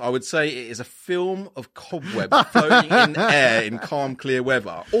guess. I would say it is a film of cobwebs floating in air in calm, clear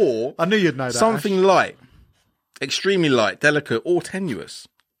weather, or I knew you'd know that. something light, extremely light, delicate, or tenuous.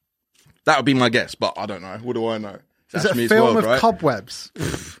 That would be my guess, but I don't know. What do I know? Is it a film of right? cobwebs?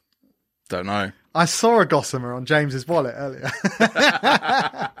 Don't know. I saw a Gossamer on James's wallet earlier.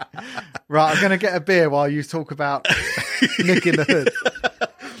 Right, I'm going to get a beer while you talk about Nick in the Hood.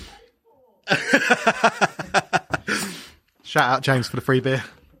 Shout out James for the free beer.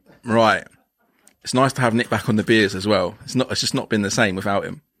 Right. It's nice to have Nick back on the beers as well. It's just not been the same without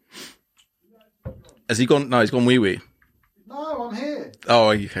him. Has he gone? No, he's gone wee-wee. No, I'm here. Oh,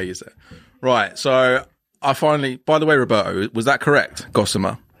 okay, is it? Right, so I finally... By the way, Roberto, was that correct,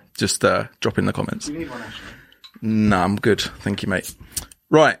 Gossamer? Just drop in the comments. You need one, actually. No, I'm good. Thank you, mate.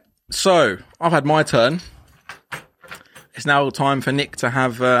 Right, so I've had my turn. It's now time for Nick to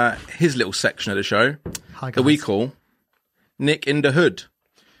have his little section of the show Hi, that we guys. call Nick in the Hood.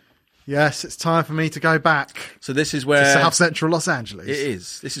 Yes, it's time for me to go back So this is to where... South Central Los Angeles. It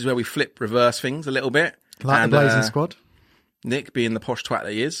is. This is where we reverse things a little bit. Like And, the Blazing Squad. Nick, being the posh twat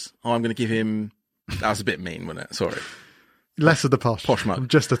that he is, I'm going to give him... That was a bit mean, wasn't it? Sorry. Less of the posh. Posh mug. I'm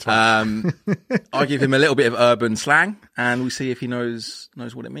just a twat. I'll give him a little bit of urban slang, and we see if he knows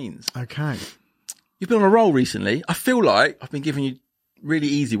what it means. Okay. You've been on a roll recently. I feel like I've been giving you really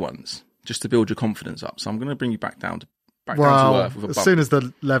easy ones just to build your confidence up. So I'm going to bring you back down to earth with a As bump. soon as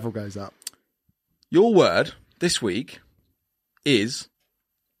the level goes up. Your word this week is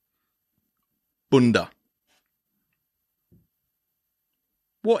bunda.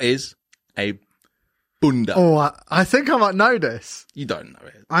 What is a bunda? Oh, I think I might know this. You don't know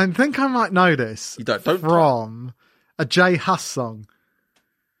it. I think I might know this. You don't From a J Huss song.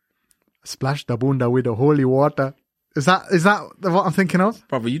 Splash the bunda with the holy water. Is that what I'm thinking of?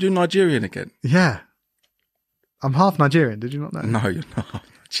 Brother, you do Nigerian again. Yeah. I'm half Nigerian. Did you not know? No, you're not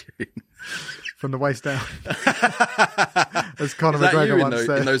Nigerian. From the waist down. As Conor Is that McGregor you in once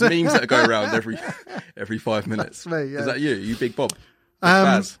said. in those memes that go around every 5 minutes? That's me, yeah. Is that you Big Bob?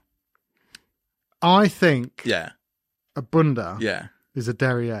 Um, I think Yeah, a bunda yeah. is a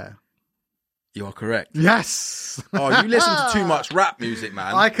derriere. You are correct. Yes. Oh, you listen to too much rap music,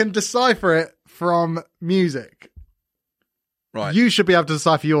 man. I can decipher it from music. Right. You should be able to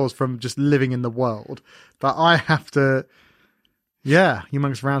decipher yours from just living in the world. But I have to... Yeah,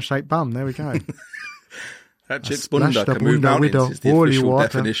 humongous round-shaped bum. There we go. That chick's splashed bunda the can move bunda with mountains the is the holy official water.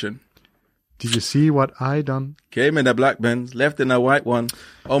 definition. Did you see what I done? Came in a black Benz, left in a white one.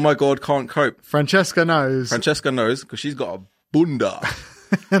 Oh my God, can't cope. Francesca knows. Francesca knows because she's got a bunda.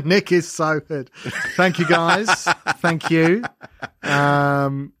 Nick is so good. Thank you, guys. Thank you.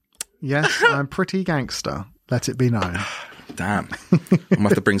 Yes, I'm pretty gangster. Let it be known. Damn. I'm going to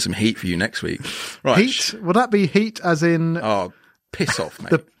have to bring some heat for you next week. Right. Heat? Would that be heat as in Oh, piss off, mate.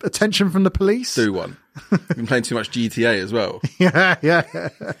 the attention from the police? Do one. You've been playing too much GTA as well. Yeah, yeah.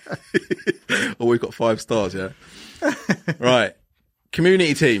 Oh, we've got 5 stars, yeah. Right.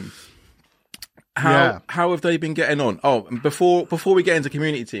 Community team. How have they been getting on? Oh, and before we get into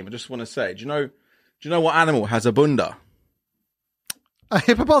community team, I just want to say, do you know what animal has a bunda? A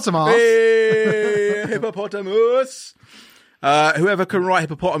hippopotamus? Hey, hippopotamus. Whoever can write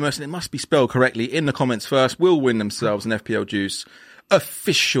hippopotamus, and it must be spelled correctly, in the comments first, will win themselves an FPL Juice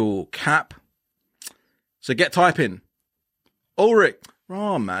official cap. So get typing. Ulrich.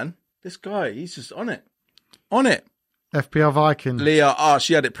 Oh, man. This guy, he's just on it. On it. FPL Viking. Leah,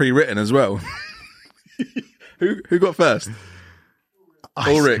 she had it pre-written as well. Who got first?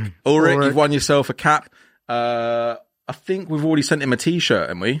 Ulrich. Ulrich, you've won yourself a cap. I think we've already sent him a T-shirt,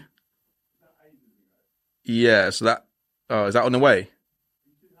 haven't we? Yeah, so that... Oh, is that on the way?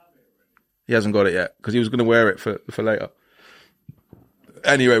 He hasn't got it yet, because he was going to wear it for later.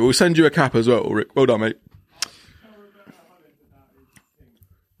 Anyway, we'll send you a cap as well, Ulrich. Well done, mate.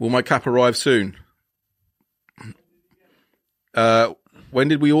 Will my cap arrive soon? When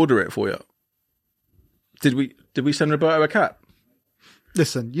did we order it for you? Did we send Roberto a cap?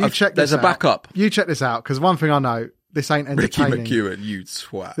 Listen, you check this out. There's a backup. You check this out, because one thing I know, this ain't entertaining. Ricky McEwen, you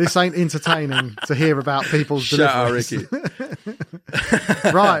twat. This ain't entertaining to hear about people's Shout out, deliveries.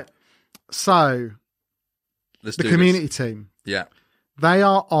 Ricky. Right. So, Let's the do community this. team, Yeah. they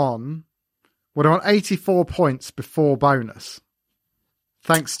are on, well, they're on 84 points before bonus.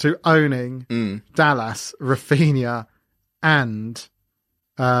 Thanks to owning Dallas, Rafinha, and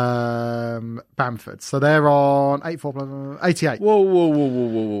Bamford. So they're on 88.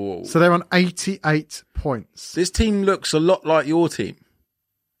 Whoa. So they're on 88 points. This team looks a lot like your team.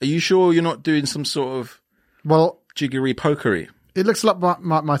 Are you sure you're not doing some sort of Well, jiggery pokery? it looks like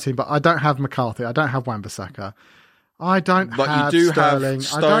my team, but I don't have McCarthy. I don't have Wan-Bissaka. I don't But have you do Sterling.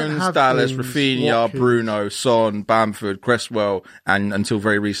 have I don't Stones, have Dallas, Ings, Rafinha, Watkins. Bruno, Son, Bamford, Cresswell, and until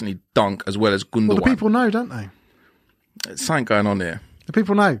very recently, Dunk, as well as Gundogan. Well, the people know, don't they? There's something going on here. The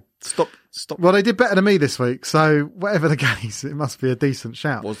people know. Stop. Well, they did better than me this week, so whatever the case, it must be a decent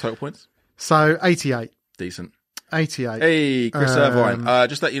shout. What was total points? So 88. Decent. 88. Hey, Chris Irvine.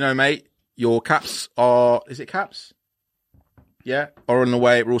 Just let you know, mate, your caps are... Is it caps? Yeah? Are on the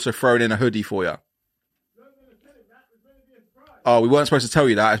way. We're also throwing in a hoodie for you. Oh, we weren't supposed to tell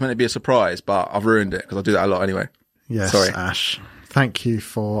you that. It's meant to be a surprise, but I've ruined it because I do that a lot anyway. Yes, Sorry. Ash. Thank you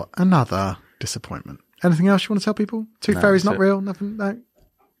for another disappointment. Anything else you want to tell people? Tooth No, Fairy's that's not it. real? Nothing?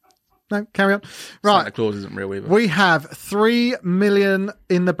 No, carry on. Santa Right. Claus isn't real either. We have 3 million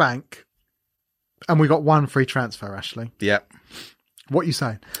in the bank and we got 1 free transfer, Ashley. Yeah. What are you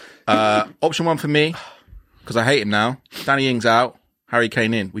saying? Option 1 for me, because I hate him now. Danny Ings out. Harry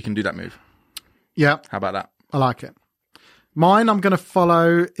Kane in. We can do that move. Yeah, How about that? I like it. Mine, I'm going to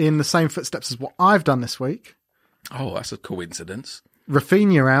follow in the same footsteps as what I've done this week. Oh, that's a coincidence.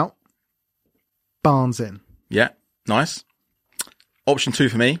 Rafinha out, Barnes in. Yeah. Nice. Option 2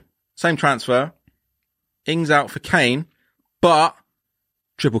 for me. Same transfer. Ings out for Kane, but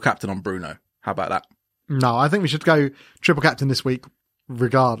triple captain on Bruno. How about that? No, I think we should go triple captain this week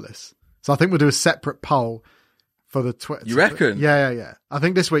regardless. So I think we'll do a separate poll for the Twitter. You reckon? Yeah. I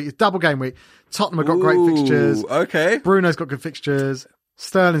think this week is double game week. Tottenham have got great fixtures. Okay. Bruno's got good fixtures.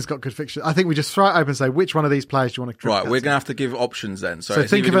 Sterling's got good fixtures. I think we just throw it open and say, which one of these players do you want to triple Right, we're captain? going to have to give options then. So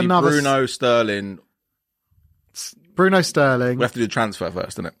it's think either of gonna be another... Bruno, Sterling. Bruno, Sterling. We have to do the transfer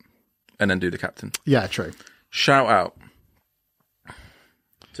first, isn't it? And then do the captain. Yeah, true. Shout out.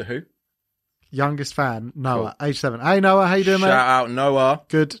 To who? Youngest fan, Noah, age 7. Hey, Noah, how you doing, Shout mate? out Noah,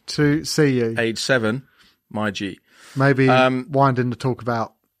 Good to see you. age 7, my G. Maybe winding to talk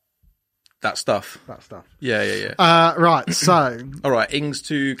about That stuff. that stuff. Yeah. Right, so, All right, Ings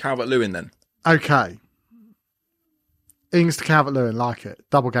to Calvert-Lewin then. okay. Ings to Calvert-Lewin, like it.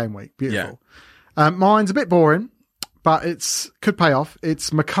 Double game week, beautiful. Mine's a bit boring, but could pay off.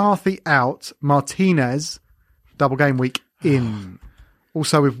 It's McCarthy out, Martinez, double game week in.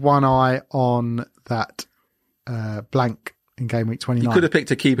 Also with one eye on that blank in game week 29. You could have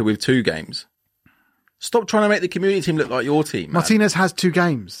picked a keeper with 2 games. Stop trying to make the community team look like your team, man. Martinez has 2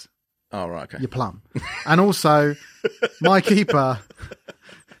 games, Oh, right, okay. you plum. And also, my keeper,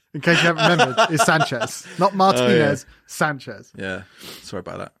 in case you haven't remembered, is Sanchez. Not Martinez, Sanchez. Yeah, sorry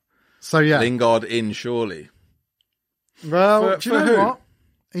about that. So, yeah. Lingard in, surely. Well, For- do you for know who? what?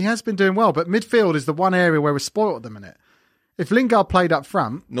 He has been doing well, but midfield is the one area where we're spoiled at the minute. If Lingard played up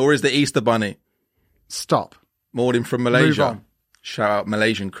front, Nor is the Easter Bunny. stop. Morning from Move Malaysia. on. Shout out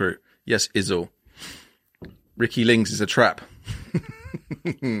Malaysian crew. Yes, Izzle. Ricky Lings is a trap.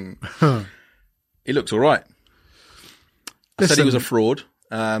 He looked all right. I said he was a fraud,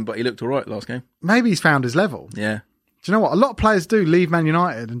 but he looked all right last game. Maybe he's found his level. Yeah, Do you know what? A lot of players do leave Man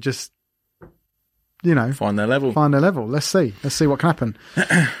United and just, find their level. find their level. Let's see what can happen.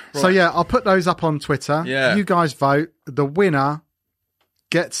 So yeah, I'll put those up on Twitter. Yeah. You guys vote. The winner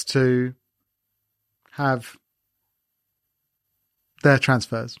gets to have their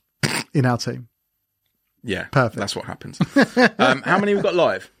transfers in our team. Yeah, Perfect. That's what happens. How many we've got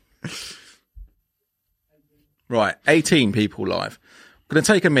live? Right, 18 people live. I'm going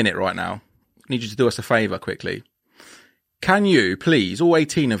to take a minute right now. I need you to do us a favour quickly. Can you, please, all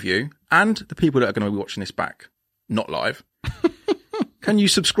 18 of you, and the people that are going to be watching this back, not live, can you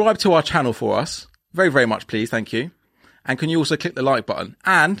subscribe to our channel for us Very, very much please. Thank you. And can you also click the like button?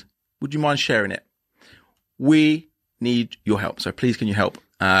 And would you mind sharing it? We need your help. So please can you help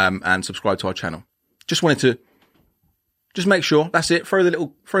and subscribe to our channel. Just wanted to just make sure. That's it. Throw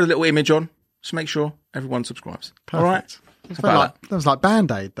the little image on. Just make sure everyone subscribes. Perfect. All right. That was like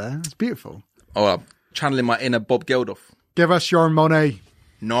Band-Aid there. It's beautiful. Oh, I'm channeling my inner Bob Geldof. Give us your money.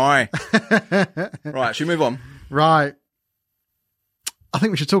 No. Right. Should we move on? Right. I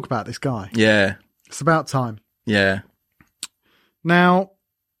think we should talk about this guy. Yeah. It's about time. Yeah. Now,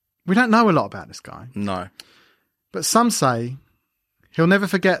 we don't know a lot about this guy, No. but some say he'll never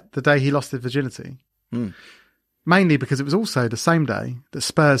forget the day he lost his virginity. Mm. Mainly because it was also the same day that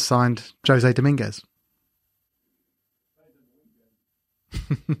Spurs signed Jose Dominguez.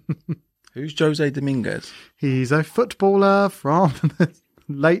 Who's Jose Dominguez? He's a footballer from the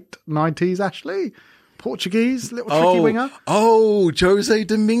late 90s, Ashley. Portuguese, little tricky winger. Oh, Jose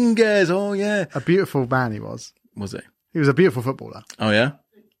Dominguez. Oh, yeah. A beautiful man he was. Was it? He was a beautiful footballer. Oh, yeah?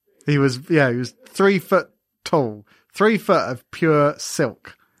 He was 3 foot tall, 3 foot of pure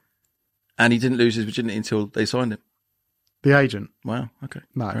silk. And he didn't lose his virginity until they signed him. The agent. Wow. Okay.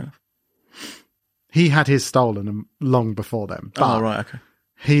 No. Fair enough. He had his stolen long before them. But Oh, right. Okay.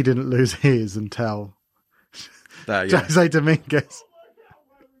 he didn't lose his until That, yeah. Jose Dominguez.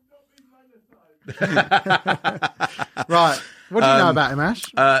 Right. What do you know about him,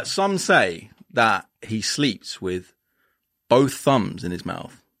 Ash? Some say that he sleeps with both thumbs in his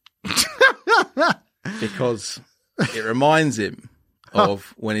mouth because it reminds him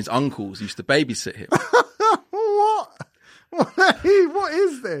of when his uncles used to babysit him. What? What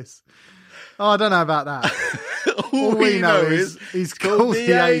is this? Oh, I don't know about that. All we know is he's called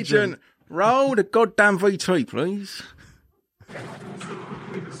the agent. Roll the goddamn V3, please.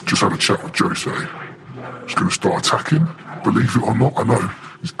 Just had a chat with Jose. He's going to start attacking. Believe it or not, I know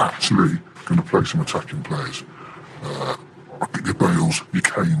he's actually going to play some attacking players. I get your Bales, your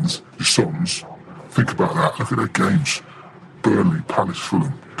Kanes, your Sons. Think about that. Look at their games. Burnley, Palace,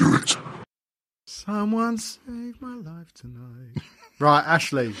 Fulham. Do it. Someone save my life tonight. Right,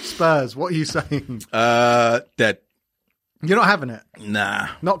 Ashley, Spurs, what are you saying? Dead. You're not having it? Nah.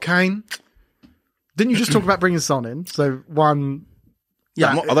 Not Kane? Didn't you just talk about bringing Son in? So one...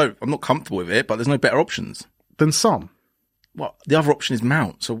 Yeah, I'm not comfortable with it, but there's no better options. Than Son? Well, the other option is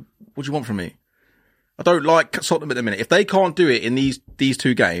Mount. So what do you want from me? I don't like Tottenham at the minute. If they can't do it in these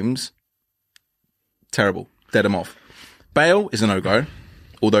 2 games, terrible. Dead them off. Bale is a no-go,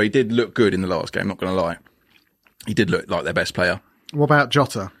 although he did look good in the last game, not going to lie. He did look like their best player. What about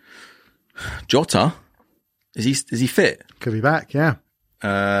Jota? Jota? Is he fit? Could be back, yeah.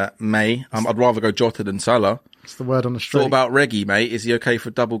 May. I'd rather go Jota than Salah. It's the word on the street. Thought about Reggie, mate. Is he okay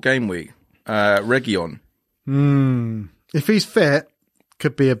for double game week? Reguilon. If he's fit,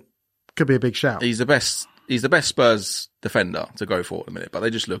 could be a big shout. He's the best Spurs defender to go for at the minute, but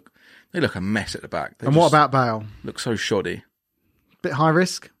they look a mess at the back. And what about Bale? Look so shoddy. Bit high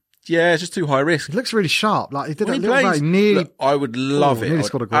risk? Yeah, it's just too high risk. He looks really sharp. Like he did When that little plays, nearly. look, I would love it. Nearly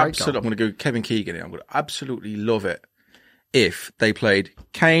scored a great goal. I'm going to go Kevin Keegan here. I'm going to absolutely love it if they played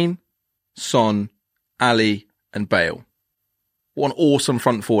Kane, Son, Ali, and Bale. What an awesome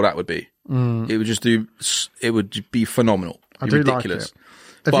front four that would be. It would be phenomenal. I do ridiculous.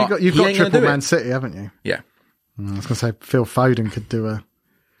 like it. You've got triple Man City, haven't you? Yeah. I was going to say Phil Foden could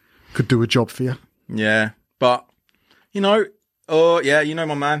do a job for you. Yeah, but my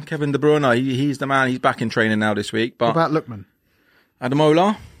man Kevin De Bruyne. He's the man. He's back in training now this week. But what about Lookman?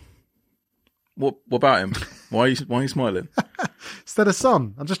 Ademola? What about him? Why are you smiling? Instead of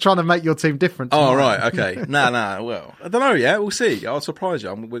Son, I'm just trying to make your team different. Oh, right, okay. Nah. Well, I don't know yet. We'll see. I'll surprise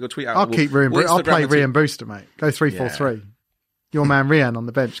you. We're gonna tweet out. I'll play Rian Booster, mate. Go 3-4-3. Yeah. Your man Rian on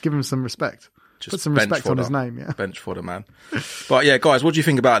the bench. Give him some respect. Just put some bench respect on fodder. his name. Yeah. Bench fodder, man. But yeah, guys, what do you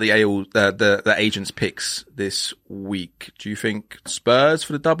think about the agents' picks this week? Do you think Spurs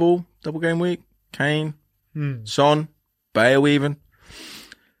for the double game week? Kane, Son, Bale, even?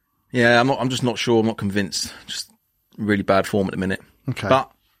 Yeah, I'm just not sure. I'm not convinced. Just really bad form at the minute. Okay.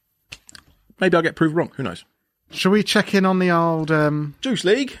 But maybe I'll get proved wrong. Who knows? Shall we check in on the old Juice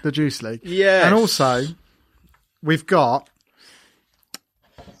League? The Juice League. Yes. And also, we've got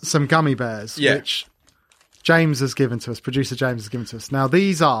some gummy bears, which James has given to us. Producer James has given to us. Now,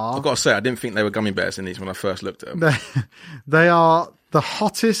 these are... I've got to say, I didn't think they were gummy bears in these when I first looked at them. They are the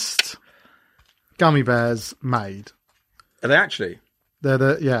hottest gummy bears made. Are they actually?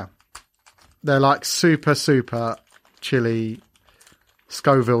 They're like super, super chili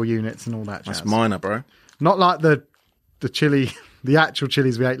Scoville units and all that jazz. That's minor, bro. Not like the chili, the actual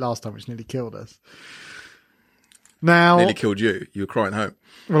chilies we ate last time, which nearly killed us. Now, Nearly killed you. You were crying home.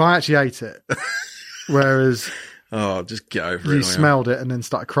 well, I actually ate it. Whereas Oh, just get over it. you will smelled it and then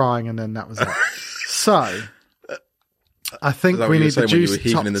started crying, and then that was it. So, I think Is that we what you were need the saying when you were Juice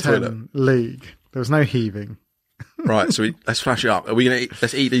heaving top in the 10 toilet? league. There was no heaving. Right, so let's flash it up. Are we going to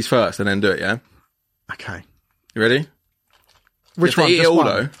let's eat these first and then do it, yeah? Okay. You ready? Which You have one? to eat it Just all, one.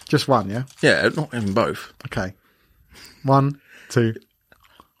 though. Just one, yeah? Yeah, not even both. Okay. 1, 2.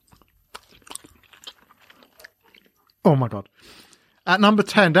 Oh my God. Down at number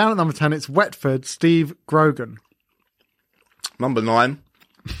 10, it's Wetford, Steve Grogan. Number 9.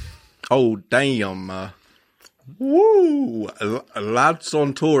 Oh, damn. Woo! Lads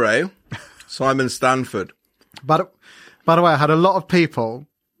on Toure. Simon Stanford. But by the way, I had a lot of people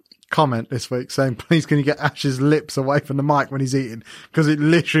comment this week saying, please can you get Ash's lips away from the mic when he's eating? Because it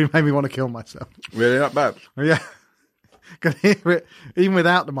literally made me want to kill myself. Really not bad. Yeah. Could hear it, even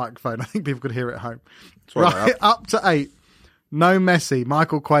without the microphone. I think people could hear it at home. Sorry about Right, up to 8. No Messi,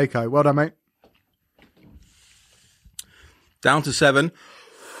 Michael Quaco. Well done, mate. Down to 7.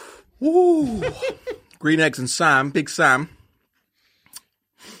 Woo! Green Eggs and Sam. Big Sam.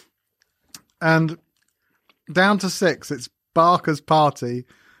 And down to 6, it's Barker's Party,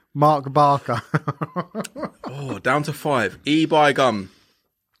 Mark Barker. Oh, down to 5. E by Gum.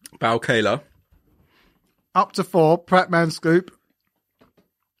 Balkayla. Up to 4, Prepman Scoop,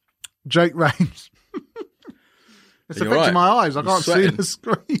 Jake Rains. It's You're affecting right. my eyes. I You're can't see sweating. the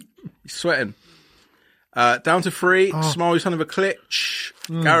screen. He's sweating. Down to 3. Smiley Son of a Klitsch.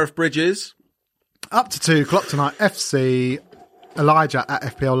 Gareth Bridges. Up to 2, Clock Tonight, FC, Elijah at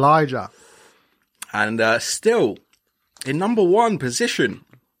FPL Elijah. And still, in number 1 position,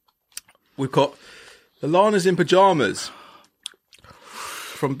 we've got the Lanas in Pyjamas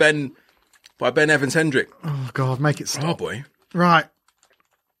from Ben Evans Hendrick. Oh, God, make it Oh, stop. boy. Right.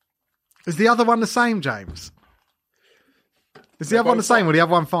 Is the other one the same, James? Is the other one the same or the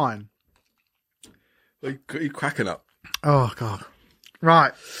other one fine? Are you cracking up? Oh, God.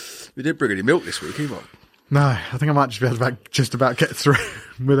 Right. We did bring any milk this week, either. No, I think I might just be able to just about get through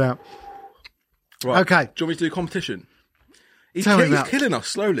without. Right. Okay. Do you want me to do competition? He's Tell me about- killing us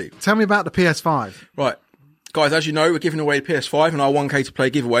slowly. Tell me about the PS5. Right. Guys, as you know, we're giving away the PS5 and our 1K to play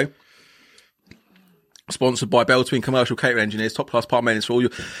giveaway. Sponsored by Beltwin Commercial Catering Engineers, top class part maintenance for all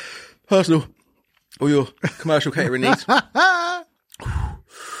your personal or your commercial catering needs.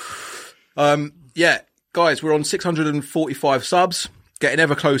 Yeah, guys, we're on 645 subs, getting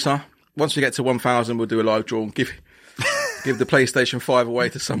ever closer. Once we get to 1,000, we'll do a live draw and give the PlayStation 5 away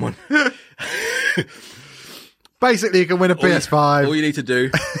to someone. Basically, you can win a PS5. All you need to do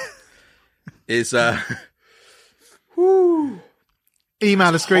is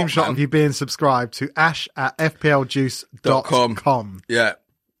Email a screenshot man. of you being subscribed to ash@fpljuice.com. yeah.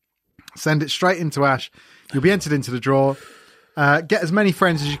 Send it straight into Ash. You'll be entered into the draw. Get as many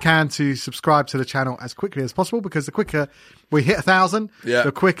friends as you can to subscribe to the channel as quickly as possible, because the quicker we hit 1,000, Yeah.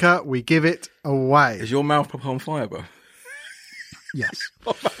 the quicker we give it away. Is your mouth proper on fire, bro? Yes.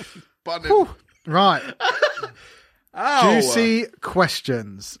 Whew. Right. Ow. Juicy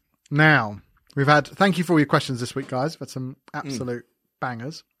questions. Now, thank you for all your questions this week, guys. We've had some absolute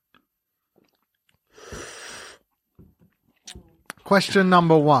bangers. Question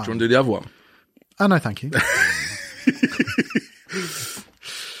number 1. Do you want to do the other one? Oh, no, thank you.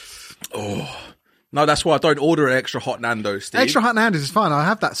 No, that's why I don't order an extra hot Nando's, Steve. Extra hot Nando's is fine. I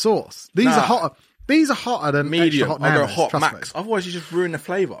have that sauce. These Nah. are hotter. These are hotter than Medium. extra hot I'll go Nando's. hot trust max. me. Otherwise, you just ruin the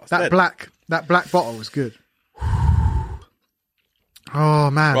flavour. It's That dead. black bottle was good.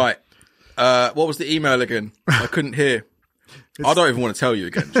 Oh man! Right. What was the email again? I couldn't hear. I don't even want to tell you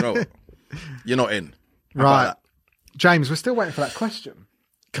again. Do you know what? You're not in. How about Right, that? James, we're still waiting for that question.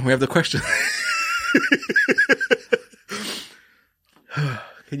 Can we have the question?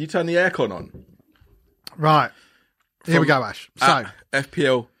 Can you turn the aircon on? Right, here we go, Ash. So,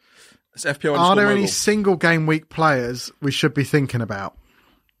 FPL. It's FPL. are there any mobile. single game week players we should be thinking about?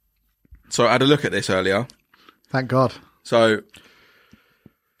 So I had a look at this earlier. Thank God. So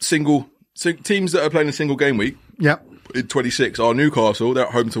teams that are playing a single game week Yep. in 26 are Newcastle. They're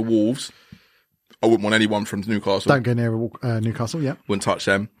at home to Wolves. I wouldn't want anyone from Newcastle. Don't go near Newcastle. Yep. Wouldn't touch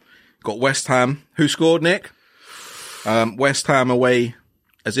them. Got West Ham. Who scored, Nick? West Ham away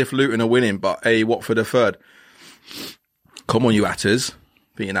as if Luton are winning, but Watford are third. Come on, you atters.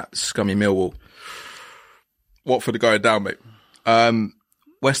 Beating that scummy Millwall. Watford are going down, mate.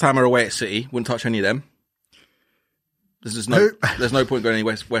 West Ham are away at City. Wouldn't touch any of them. There's no point going any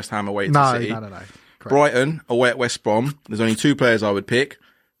West Ham away to No, City. no. Correct. Brighton away at West Brom. There's only 2 players I would pick.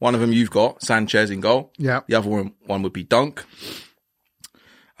 One of them you've got, Sanchez in goal. Yeah. The other one would be Dunk.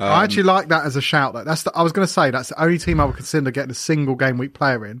 I actually like that as a shout. Though. I was going to say that's the only team I would consider getting a single game week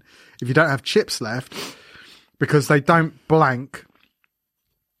player in if you don't have chips left, because they don't blank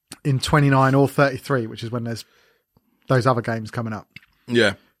in 29 or 33, which is when there's those other games coming up.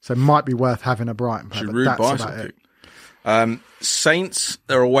 Yeah. So it might be worth having a Brighton player. But that's about it. Saints,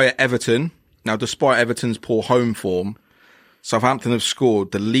 they're away at Everton. Now, despite Everton's poor home form, Southampton have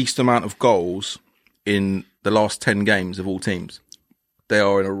scored the least amount of goals in the last 10 games of all teams. They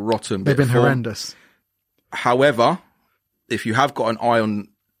are in a rotten bit They've been of form. horrendous. However, if you have got an eye on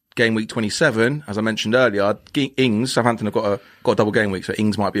game week 27, as I mentioned earlier, Ings, Southampton have got a double game week, so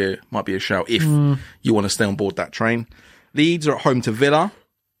Ings might be a shout if you want to stay on board that train. Leeds are at home to Villa,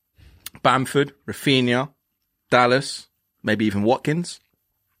 Bamford, Rafinha, Dallas, maybe even Watkins.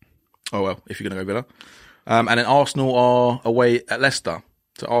 Oh well, if you're going to go Villa. And then Arsenal are away at Leicester.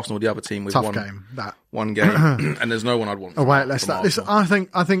 So Arsenal, the other team, with Tough game. one game, and there's no one I'd want Away at Leicester. Listen, I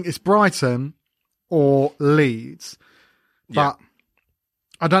think it's Brighton or Leeds, but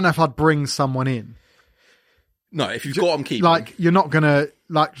I don't know if I'd bring someone in. No, if you've got them, keep like them. You're not gonna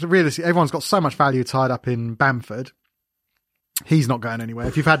realistically. Everyone's got so much value tied up in Bamford. He's not going anywhere.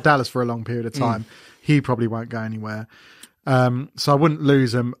 If you've had Dallas for a long period of time, he probably won't go anywhere. So I wouldn't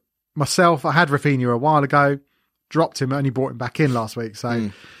lose him myself. I had Rafinha a while ago. Dropped him, only brought him back in last week.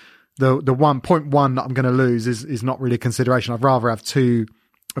 So the 1.1 that I'm going to lose is not really a consideration. I'd rather have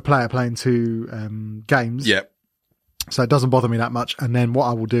a player playing two games. Yeah. So it doesn't bother me that much. And then what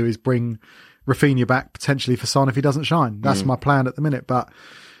I will do is bring Rafinha back potentially for Son if he doesn't shine. That's my plan at the minute. But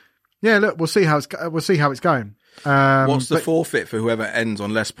yeah, look, we'll see how it's going. What's the forfeit for whoever ends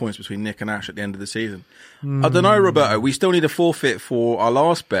on less points between Nick and Ash at the end of the season? I don't know, Roberto. We still need a forfeit for our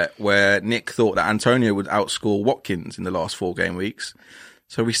last bet where Nick thought that Antonio would outscore Watkins in the last 4 game weeks.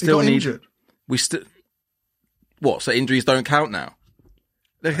 So we still need. Injured. What? So injuries don't count now?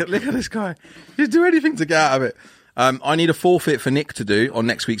 Look at this guy. He'd do anything to get out of it. I need a forfeit for Nick to do on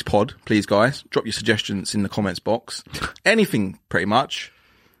next week's pod. Please, guys, drop your suggestions in the comments box. Anything, pretty much.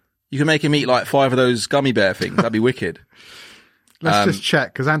 You can make him eat like 5 of those gummy bear things. That'd be wicked. Let's just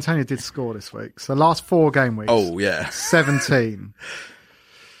check, because Antonio did score this week. So last 4 game weeks. Oh, yeah. 17.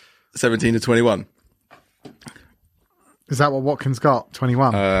 17 to 21. Is that what Watkins got?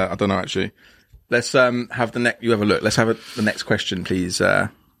 21? I don't know, actually. Let's have the next... You have a look. Let's have the next question, please,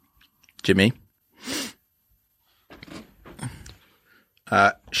 Jimmy.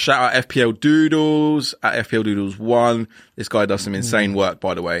 Shout out FPL Doodles at FPL Doodles 1. This guy does some insane work,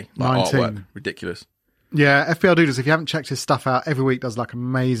 by the way. Like 19. artwork. Ridiculous. Yeah, FPL Doodles, if you haven't checked his stuff out, every week does like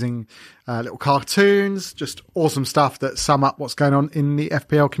amazing little cartoons, just awesome stuff that sum up what's going on in the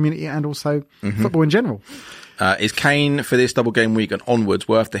FPL community and also football in general. Is Kane for this double game week and onwards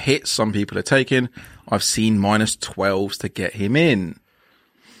worth the hit some people are taking? I've seen -12s to get him in.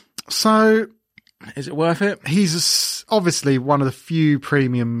 So... Is it worth it? He's obviously one of the few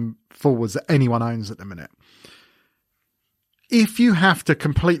premium forwards that anyone owns at the minute. If you have to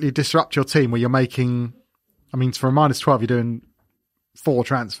completely disrupt your team where you're making, for a -12, you're doing 4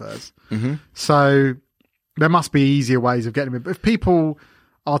 transfers. So there must be easier ways of getting him in. But if people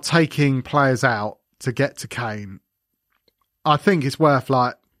are taking players out to get to Kane, I think it's worth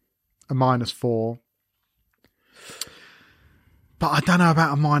like a -4. But I don't know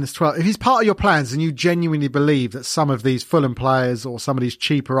about a -12. If he's part of your plans and you genuinely believe that some of these Fulham players or some of these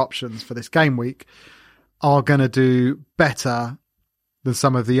cheaper options for this game week are going to do better than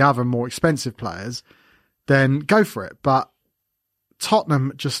some of the other more expensive players, then go for it. But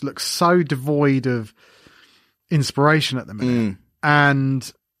Tottenham just looks so devoid of inspiration at the minute.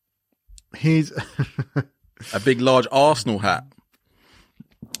 And he's... a big, large Arsenal hat.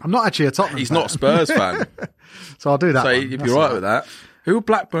 I'm not actually a Tottenham He's fan. not a Spurs fan. So I'll do that. So one. if That's you're right all with that. Who are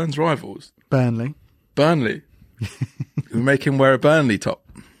Blackburn's rivals? Burnley. Burnley. We make him wear a Burnley top.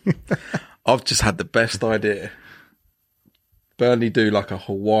 I've just had the best idea. Burnley do like a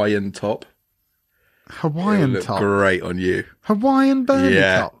Hawaiian top. Hawaiian It'll look top. great on you. Hawaiian Burnley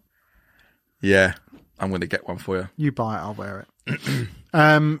Yeah. top. Yeah. I'm going to get one for you. You buy it, I'll wear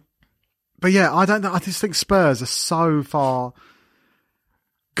it. But yeah, I don't know. I just think Spurs are so far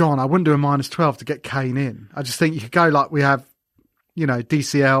gone. I wouldn't do a -12 to get Kane in. I just think you could go like we have,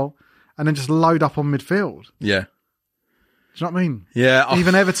 DCL, and then just load up on midfield. Yeah. Do you know what I mean? Yeah.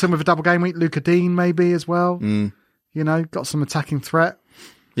 Even Everton with a double game week, Luca Dean maybe as well. Got some attacking threat.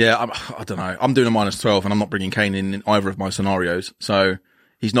 Yeah, I don't know. I'm doing a -12 and I'm not bringing Kane in either of my scenarios. So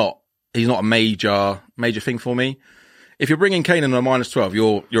he's not a major thing for me. If you're bringing Kane in on a -12,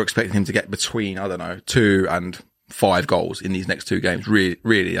 you're expecting him to get between, 2 and 5 goals in these next 2 games.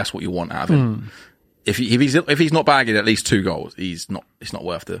 Really, that's what you want out of him. if he's not bagging at least 2 goals, it's not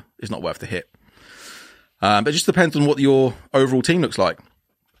worth the hit. But it just depends on what your overall team looks like.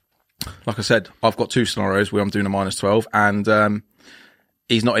 Like I said, I've got 2 scenarios where I'm doing a -12, and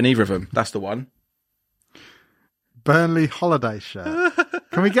he's not in either of them. That's the one. Burnley holiday shirt.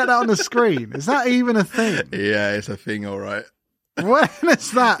 Can we get that on the screen? Is that even a thing? Yeah, it's a thing, all right. When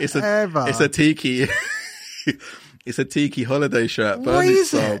is that ever? It's a tiki. It's a tiki holiday shirt, What Burnley is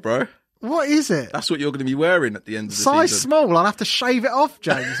style, it? bro. What is it? That's what you're going to be wearing at the end of the Size season. small. I'll have to shave it off,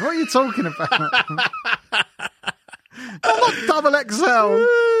 James. What are you talking about? I'm not double XL.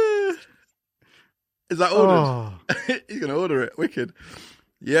 Is that ordered? Oh, He's going to order it. Wicked.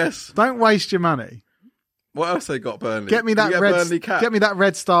 Yes. don't waste your money. What else they got, Burnley? Get me that Can you red. Burnley cap. Get me that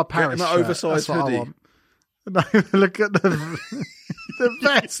Red Star Paris. that shirt. oversized That's what I hoodie. want. No, look at the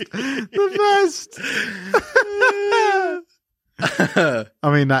vest. The vest.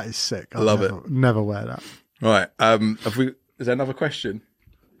 I mean, that is sick. I'll Love it. Never wear that. Right. Is there another question?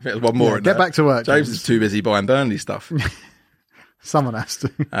 I think there's one more. Yeah, in get there. back to work, James James. is too busy buying Burnley stuff. Someone has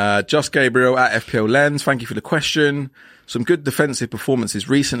to. Just Gabriel at FPL Lens. Thank you for the question. Some good defensive performances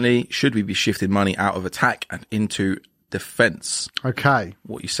recently. Should we be shifting money out of attack and into defense? Okay.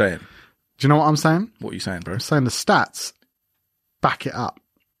 What are you saying? Do you know what I'm saying? What are you saying, bro? I'm saying the stats back it up.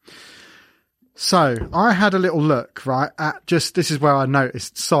 So I had a little look, right, at just, this is where I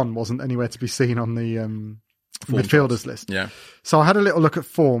noticed Son wasn't anywhere to be seen on the midfielders list. Yeah. So I had a little look at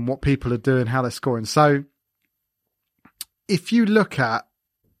form, what people are doing, how they're scoring. So if you look at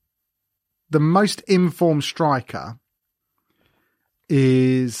the most informed striker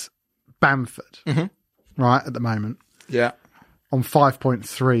is Bamford, right, at the moment, Yeah. on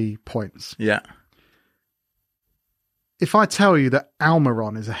 5.3 points. Yeah. If I tell you that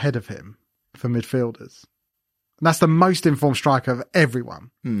Almiron is ahead of him for midfielders, and that's the most informed striker of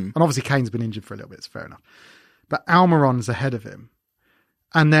everyone, and obviously Kane's been injured for a little bit, it's fair enough, but Almiron's ahead of him.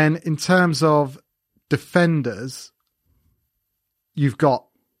 And then in terms of defenders, you've got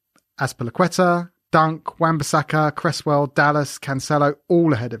Azpilicueta, Dunk, Wan-Bissaka, Cresswell, Dallas, Cancelo,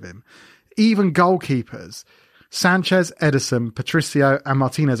 all ahead of him. Even goalkeepers, Sanchez, Edison, Patricio and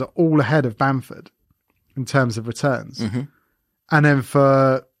Martinez are all ahead of Bamford in terms of returns. And then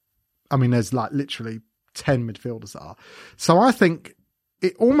there's like literally 10 midfielders that are. So I think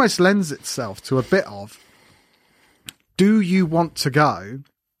it almost lends itself to a bit of, do you want to go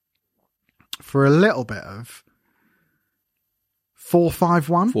for a little bit of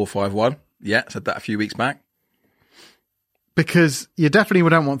 4-5-1? 4-5-1. Yeah, said that a few weeks back. Because you definitely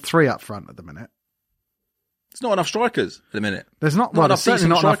don't want 3 up front at the minute. There's not enough strikers at the minute. There's not enough there's certainly decent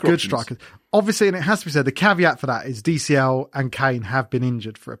not enough striker good options. strikers. Obviously, and it has to be said, the caveat for that is DCL and Kane have been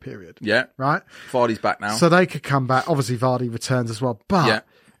injured for a period. Yeah. Right? Vardy's back now. So they could come back. Obviously, Vardy returns as well. But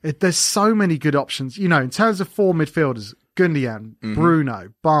there's so many good options. You know, in terms of 4 midfielders, Gundogan,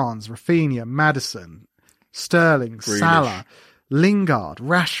 Bruno, Barnes, Rafinha, Maddison, Sterling, Grealish. Salah, Lingard,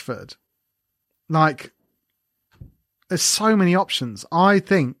 Rashford. Like, there's so many options. I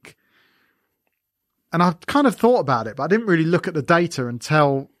think, and I've kind of thought about it, but I didn't really look at the data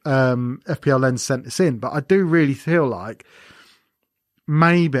until FPL Lens sent this in. But I do really feel like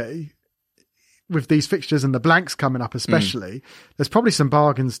maybe with these fixtures and the blanks coming up especially, there's probably some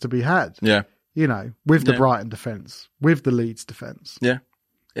bargains to be had. Yeah. You know, with the Yeah. Brighton defence, with the Leeds defence. Yeah.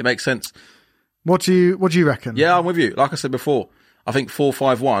 It makes sense. What do you reckon? Yeah, I'm with you. Like I said before, I think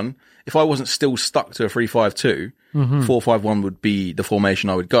 4-5-1, if I wasn't still stuck to a 3-5-2, 4-5-1 would be the formation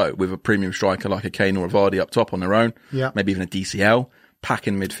I would go with a premium striker like a Kane or a Vardy up top on their own. Yeah. Maybe even a DCL, pack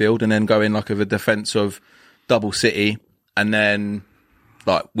in midfield, and then go in like with a defence of double City, and then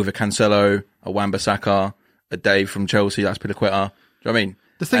like with a Cancelo, a Wan-Bissaka, a Dave from Chelsea, that's Azpilicueta. Do you know what I mean?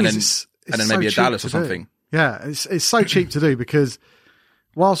 The thing and is, then, it's and then maybe so a cheap Dallas to or do. something. Yeah, it's so cheap to do because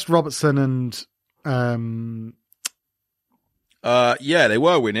whilst Robertson and Yeah, they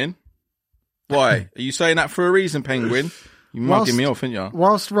were winning. Why? Are you saying that for a reason, Penguin? You mugging me off, aren't you?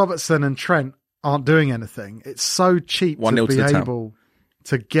 whilst Robertson and Trent aren't doing anything, it's so cheap 1-0 to to be the town. able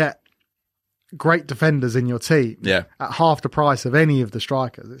to get great defenders in your team Yeah, at half the price of any of the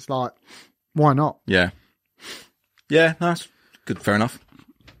strikers. It's like, why not? yeah. Yeah, no, that's good. Fair enough.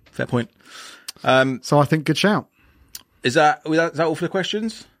 Fair point. So I think good shout. Is that all for the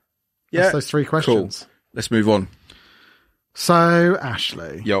questions? Yeah. That's those 3 questions. Cool. Let's move on. So,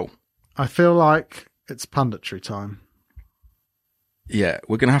 Ashley, Yo. I feel like it's punditry time. Yeah,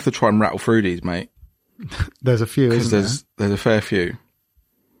 we're going to have to try and rattle through these, mate. There's a few, Because isn't there's a fair few.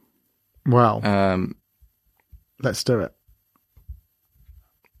 there? Well, let's do it.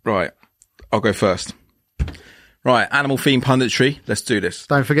 Right. I'll go first. Right, animal theme punditry. Let's do this.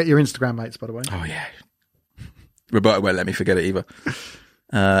 Don't forget your Instagram mates, by the way. Oh, yeah. Roberta won't let me forget it either.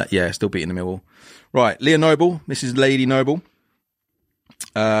 Yeah, still beating the Millwall. Right, Leah Noble, Mrs. Lady Noble.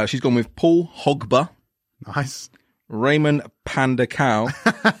 She's gone with Paul Hogba, Nice. Raymond Panda Cow,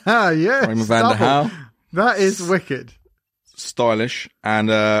 Yes. Raymond van der double. Hau, That is wicked. stylish, and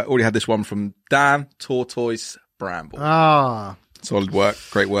already had this one from Dan Tortoise Bramble. Ah, Solid work,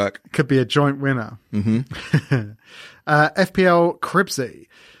 great work. could be a joint winner. Mm-hmm. FPL Cribsy.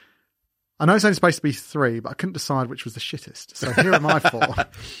 I know it's only supposed to be 3, but I couldn't decide which was the shittest. So here are my 4.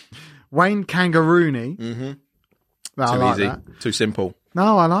 Wayne Kangaroony. Mm-hmm. I Too like easy, that. too simple.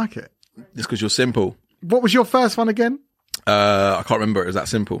 No, I like it. Just because you're simple. What was your first one again? I can't remember. It was that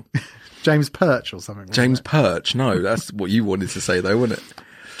simple. James Perch or something. wasn't James it? Perch. No, that's what you wanted to say, though, wasn't it?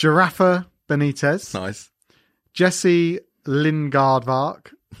 Giraffa Benitez. Nice. Jesse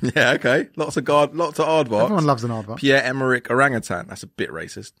Lingardvark. Yeah, okay. Lots of aardvarks. Everyone loves an aardvark. Pierre-Emerick Orangutan. That's a bit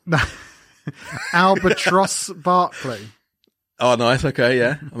racist. Albatross Barkley. Oh, nice. Okay,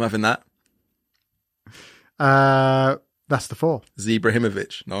 yeah. I'm having that. That's the 4.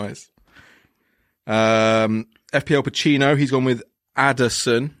 Zebrahimovic. Nice. FPL Pacino. He's gone with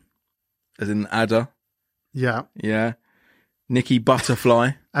Addison, as in Adder. Yeah. Yeah. Nicky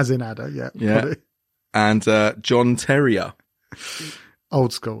Butterfly. As in Adder, yeah. Yeah. And John Terrier.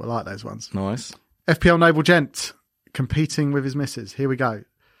 Old school. I like those ones. Nice. FPL Noble Gent competing with his missus. Here we go.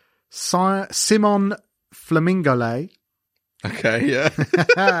 Simon Flamingole. Okay, yeah.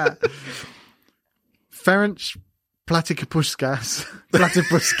 Ferenc Platypuskas.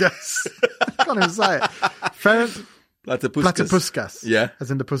 Platypuskas. I can't even say it. Ferenc Platypuskas. Yeah.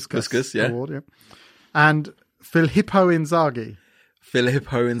 As in the Puskas. Puskas, yeah. Award, yeah. And Filippo Inzaghi.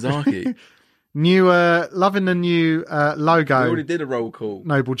 Filippo Inzaghi. Loving the new logo. We already did a roll call.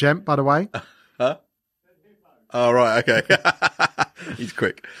 Noble Gent, by the way. Huh? Oh, right, okay. He's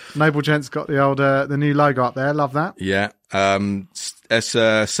quick. Noble Gent's got the new logo up there. Love that. Yeah.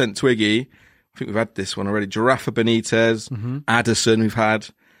 St. Twiggy. I think we've had this one already. Giraffa Benitez. Addison we've had.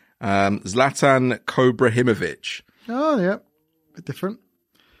 Zlatan Kobrahimovic. Oh, yeah. Bit different.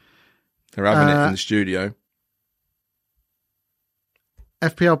 They're having it in the studio.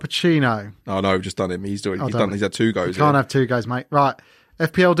 FPL Pacino. Oh, no, we've just done him. He's done it. He's had 2 goes. Can't have 2 goes, mate. Right.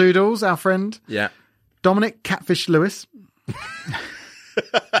 FPL Doodles, our friend. Yeah. Dominic Catfish Lewis.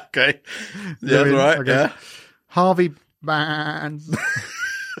 Okay. Yeah, that's all right. Okay. Yeah. Harvey Bands.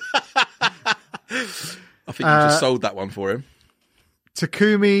 I think you just sold that one for him.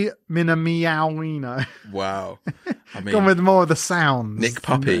 Takumi Minamiawino. Wow. I mean, Gone with more of the sounds. Nick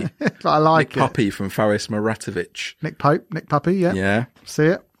Puppy. I like Nick it. Puppy from Faris Maratovic. Nick Puppy, yeah. Yeah. See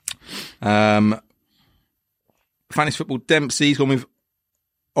it. Fantasy Football Dempsey's gone with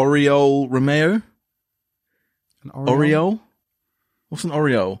Oriole Romeo. An Oriole? What's an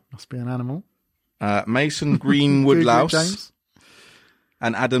Oriole? Must be an animal. Mason Greenwood Google it, Louse. James.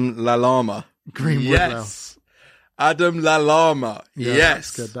 And Adam Lalama. Greenwood yes. Louse. Adam Lalama. Yeah,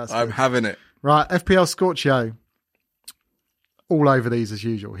 yes. that's good. I'm having it. Right, FPL Scorchio. All over these as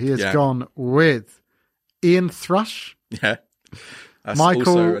usual. He has gone with Ian Thrush. Yeah. That's Michael-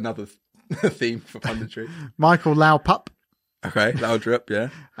 also another theme for punditry. Michael Laupup. Okay, that'll drip, yeah.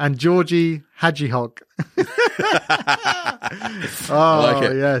 And Georgie Hadjihog. like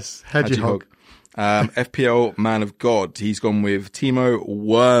it. Yes. Hadjihog. FPL Man of God. He's gone with Timo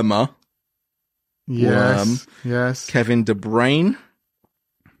Werner. Yes. Yes. Kevin De Bruyne.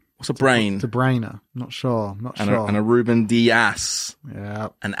 What's a brain? De Bruyne. Not sure. And a Ruben Diaz. Yeah.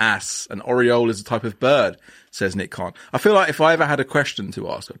 An ass. An Oriole is a type of bird, says Nick Khan. I feel like if I ever had a question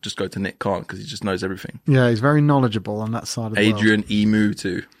to ask, I'd just go to Nick Khan because he just knows everything. Yeah, he's very knowledgeable on that side of the world. Adrian Emu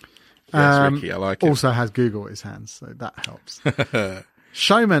too. Yes, Ricky, I like it. Also has Google at his hands, so that helps.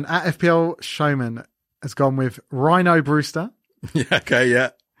 Showman at FPL Showman has gone with Rhino Brewster. Yeah, okay, yeah.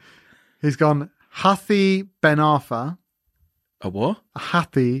 He's gone Hathi Ben Arfa. A what? A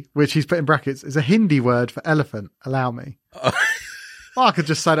hathi, which he's put in brackets, is a Hindi word for elephant. Allow me. I could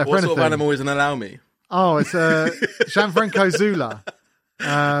just say that for What anything. sort of animal is an allow me? Oh, it's Gianfranco Zula.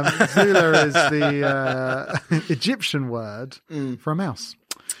 Zula is the Egyptian word for a mouse.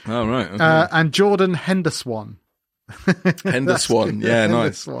 Oh, right. Okay. And Jordan Henderswan. Henderswan. Yeah,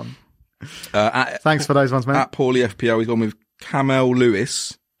 nice. Henderswan. Thanks for those ones, mate. At Paulie FPL, he's gone with Camel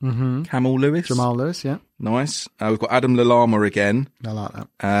Lewis. Mm-hmm. Camel Lewis. Jamal Lewis, yeah. Nice. We've got Adam Lalama again. I like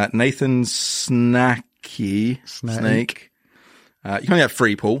that. Nathan Snake. You can only have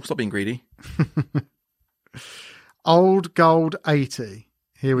 3, Paul. Stop being greedy. Old Gold 80.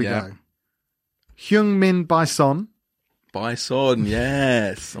 Here we go. Hyung Min Bison. Bison,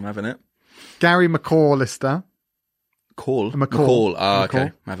 yes. I'm having it. Gary McCallister. McCall. Ah, okay. McCall.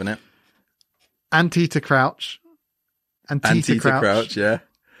 I'm having it. Antita Crouch. Antita Crouch, yeah.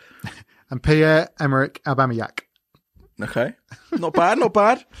 And Pierre-Emerick Aubameyang. Okay. Not bad, not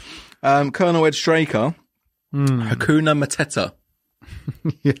bad. Colonel Ed Straker. Hakuna Matata.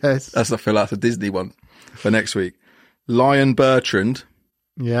 Yes. I feel like that's a Disney one for next week. Lion Bertrand.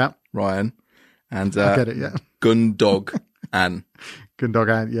 Yeah. Ryan. And I get it, yeah. Gundog Ann.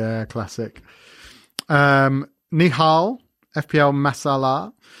 Gundogan, yeah, classic. Nihal, FPL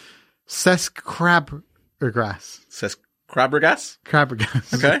Masala, Cesc Crabgrass. Says Crabregas.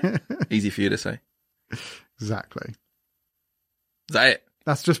 Crabgrass. Okay. Easy for you to say. Exactly. Is that it?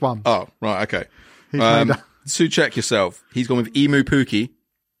 That's just one. Oh, right, okay. He's made up. So check yourself. He's gone with Emu Pookie.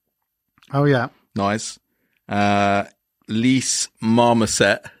 Oh, yeah. Nice. Lise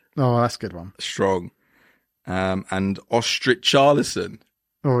Marmoset. Oh, that's a good one. Strong. And Ostrich Charlison.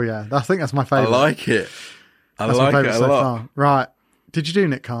 Oh, yeah. I think that's my I favourite. like it. I That's like my it favourite a so lot. far. Right. Did you do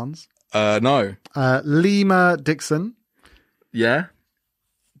Nick Carnes? No. Lima Dixon, Yeah?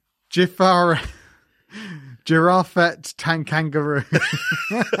 Giraffette Tankangaroo.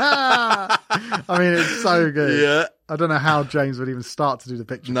 I mean, it's so good. Yeah. I don't know how James would even start to do the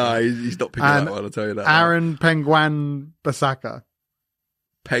picture. No, he's not picking And that one, I'll tell you that. Aaron Penguin Basaka.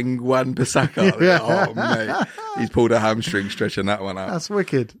 Penguin Basaka. Yeah. Oh, mate. He's pulled a hamstring stretching that one out. That's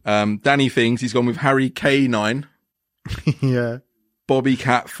wicked. Danny Things, he's gone with Harry K9, Yeah. Bobby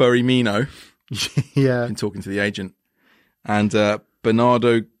Cat Furry Yeah. been talking to the agent, and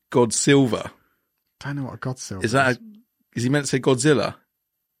Bernardo Godsilva. Don't know what a Godzilla Is he meant to say Godzilla?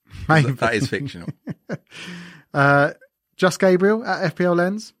 Maybe. That is fictional. Just Gabriel at FPL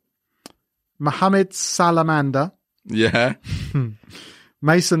Lens. Mohammed Salamander. Yeah.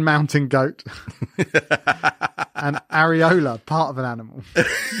 Mason Mountain Goat. And Areola, part of an animal.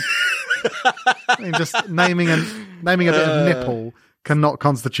 I mean, just naming a bit of nipple cannot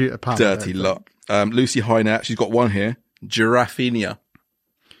constitute a pun. Dirty lot. Lucy Hynett, she's got one here. Giraffinia.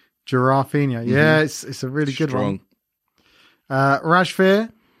 Giraffinia. Yeah, it's a really good Strong. one.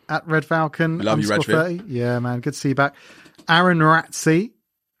 Rajveer at Red Falcon. Love you, _30. Rajveer. Yeah, man. Good to see you back. Aaron Ramsey,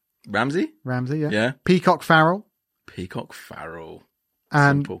 Ramsey? yeah. Yeah. Peacock Farrell Peacock Farrell.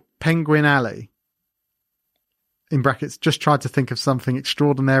 and Simple. Penguin Alley. In brackets, just tried to think of something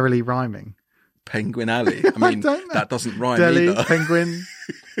extraordinarily rhyming. Penguin Alley. I mean, don't know. that doesn't rhyme Delhi, either. Penguin,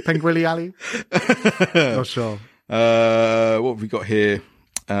 Penguilly Alley. Not sure. What have we got here?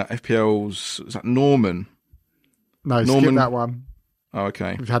 FPL's, is that Norman? No, Norman- skip that one. Oh,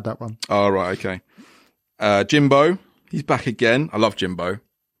 okay. We've had that one. Oh, right, okay. Jimbo, he's back again. I love Jimbo.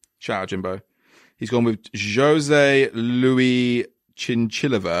 Shout out Jimbo. He's gone with Jose Louis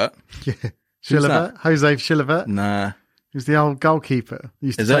Chinchillavert. Yeah. Who's Chilivert, Jose Chilivert. Nah. He was the old goalkeeper. He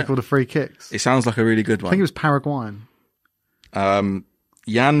used to Is take it? all the free kicks. It sounds like a really good I think it one. was Paraguayan.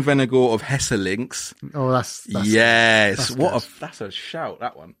 Jan Venegor of Hesselinks. Oh, that's Yes. that's That's a shout,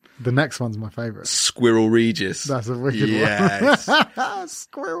 that one. the next one's my favourite. Squirrel Regis. That's a wicked Yes. one.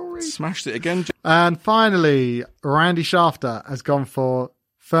 Squirrel Reed. Smashed it again. And finally, Randy Shafter has gone for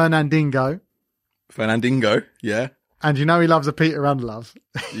Fernandinho. Fernandinho. Yeah. And you know he loves a Peter Unlove.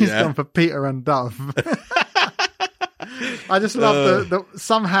 He's Yeah. gone for Peter Undove. I just love the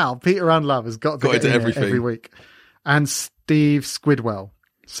somehow Peter Unlove has got to Got get into in here everything. every week. And Steve Squidwell.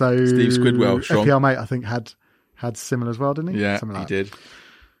 So Steve Squidwell, strong. FPL mate, I think had similar as well, didn't he? Yeah, Something he like that. did.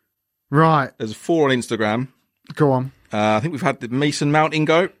 Right, There's 4 on Instagram. go on. I think we've had the Mason Mountain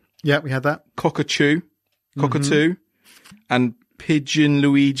Goat, Yeah, we had that. Cockatoo, Mm-hmm. and Pigeon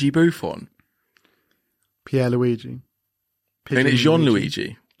Luigi Buffon. Pierre Luigi. And it's Jean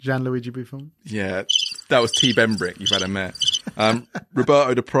Luigi. Gianluigi Buffon. Yeah, that was T. Benbrick. You've had him there.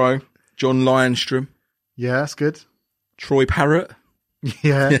 Roberto De Pro, John Lionstrom, Yeah, that's good. Troy Parrott,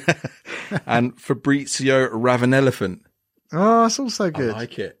 Yeah. and Fabrizio Ravenelephant. Oh, that's also good. I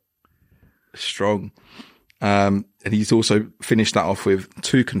like it. Strong. And he's also finished that off with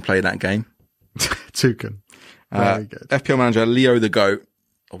two can play that game. Toucan. Very good. FPL manager Leo the Goat,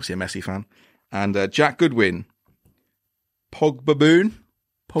 obviously a Messi fan, and Jack Goodwin, Pogba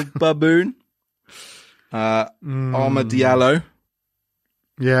Boone, Arma Diallo,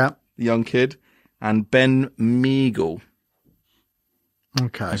 Yeah. the young kid, and Ben Meagle. I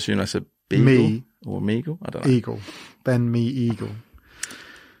Okay. assume that's a Beagle Me. or Meagle. I don't know. Eagle. Ben Me Eagle.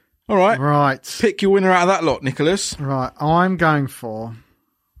 All right. Right. Pick your winner out of that lot, Nicholas. Right. I'm going for.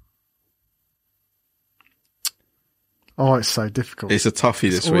 Oh, it's so difficult. It's a toughie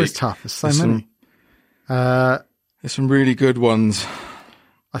It's this always week. tough. There's so There's many. There's some really good ones.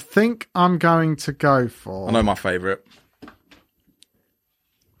 I think I'm going to go for. I know my favourite.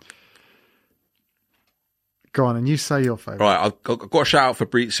 Go on, and you say your favourite. Right, I've got a shout out for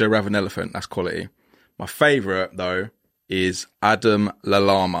Fabrizio Ravenelephant. That's quality. My favourite, though, is Adam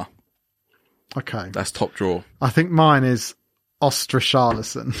Lallama. Okay. That's top draw. I think mine is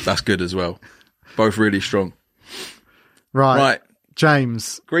Ostracharlison. That's good as well. Both really strong. Right.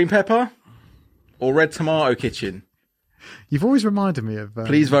 James. Green pepper or red tomato kitchen? You've always reminded me of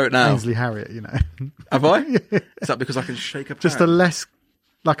Please vote now. Ainsley Harriott, you know. Have I? Is that because I can shake a pan? Just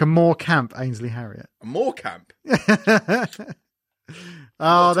a more camp Ainsley Harriott. A more camp?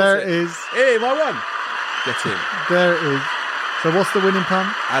 Oh, there it is. Hey, my one. Get in. There it is. So what's the winning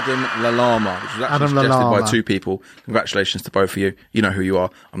pun? Adam Lallama, which was actually suggested by 2 people. Congratulations to both of you. You know who you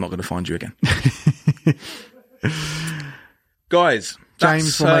are. I'm not going to find you again. Guys,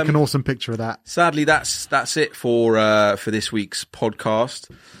 James will make an awesome picture of that. Sadly, that's it for this week's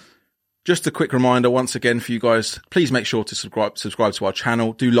podcast. Just a quick reminder once again for you guys, please make sure to subscribe to our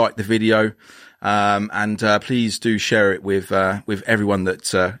channel. Do like the video, and please do share it with everyone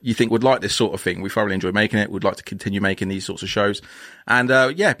that you think would like this sort of thing. We thoroughly enjoy making it. We'd like to continue making these sorts of shows, and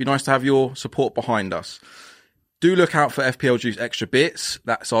it'd be nice to have your support behind us. Do look out for FPL Juice Extra Bits.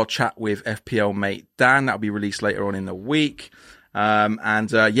 That's our chat with FPL mate Dan. That'll be released later on in the week.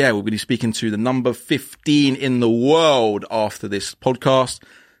 We'll be speaking to the number 15 in the world after this podcast.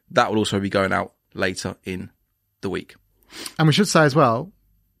 That will also be going out later in the week. And we should say as well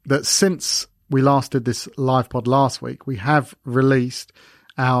that since we last did this live pod last week, we have released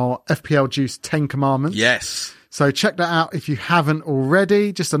our FPL Juice 10 Commandments. Yes. So check that out if you haven't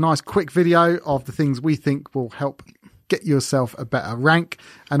already. Just a nice quick video of the things we think will help get yourself a better rank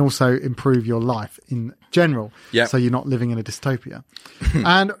and also improve your life in general. Yep. So you're not living in a dystopia.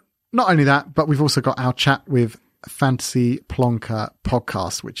 And not only that, but we've also got our chat with Fantasy Plonker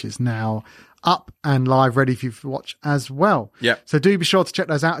podcast, which is now up and live, ready for you to watch as well. Yeah. So do be sure to check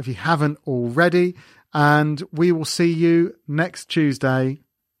those out if you haven't already. And we will see you next Tuesday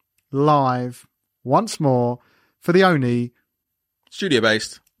live once more for the only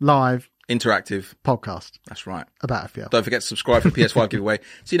studio-based, live, interactive podcast. That's right. About FPL. Don't forget to subscribe for PS5 giveaway.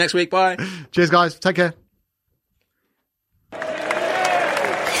 See you next week. Bye. Cheers, guys. Take care.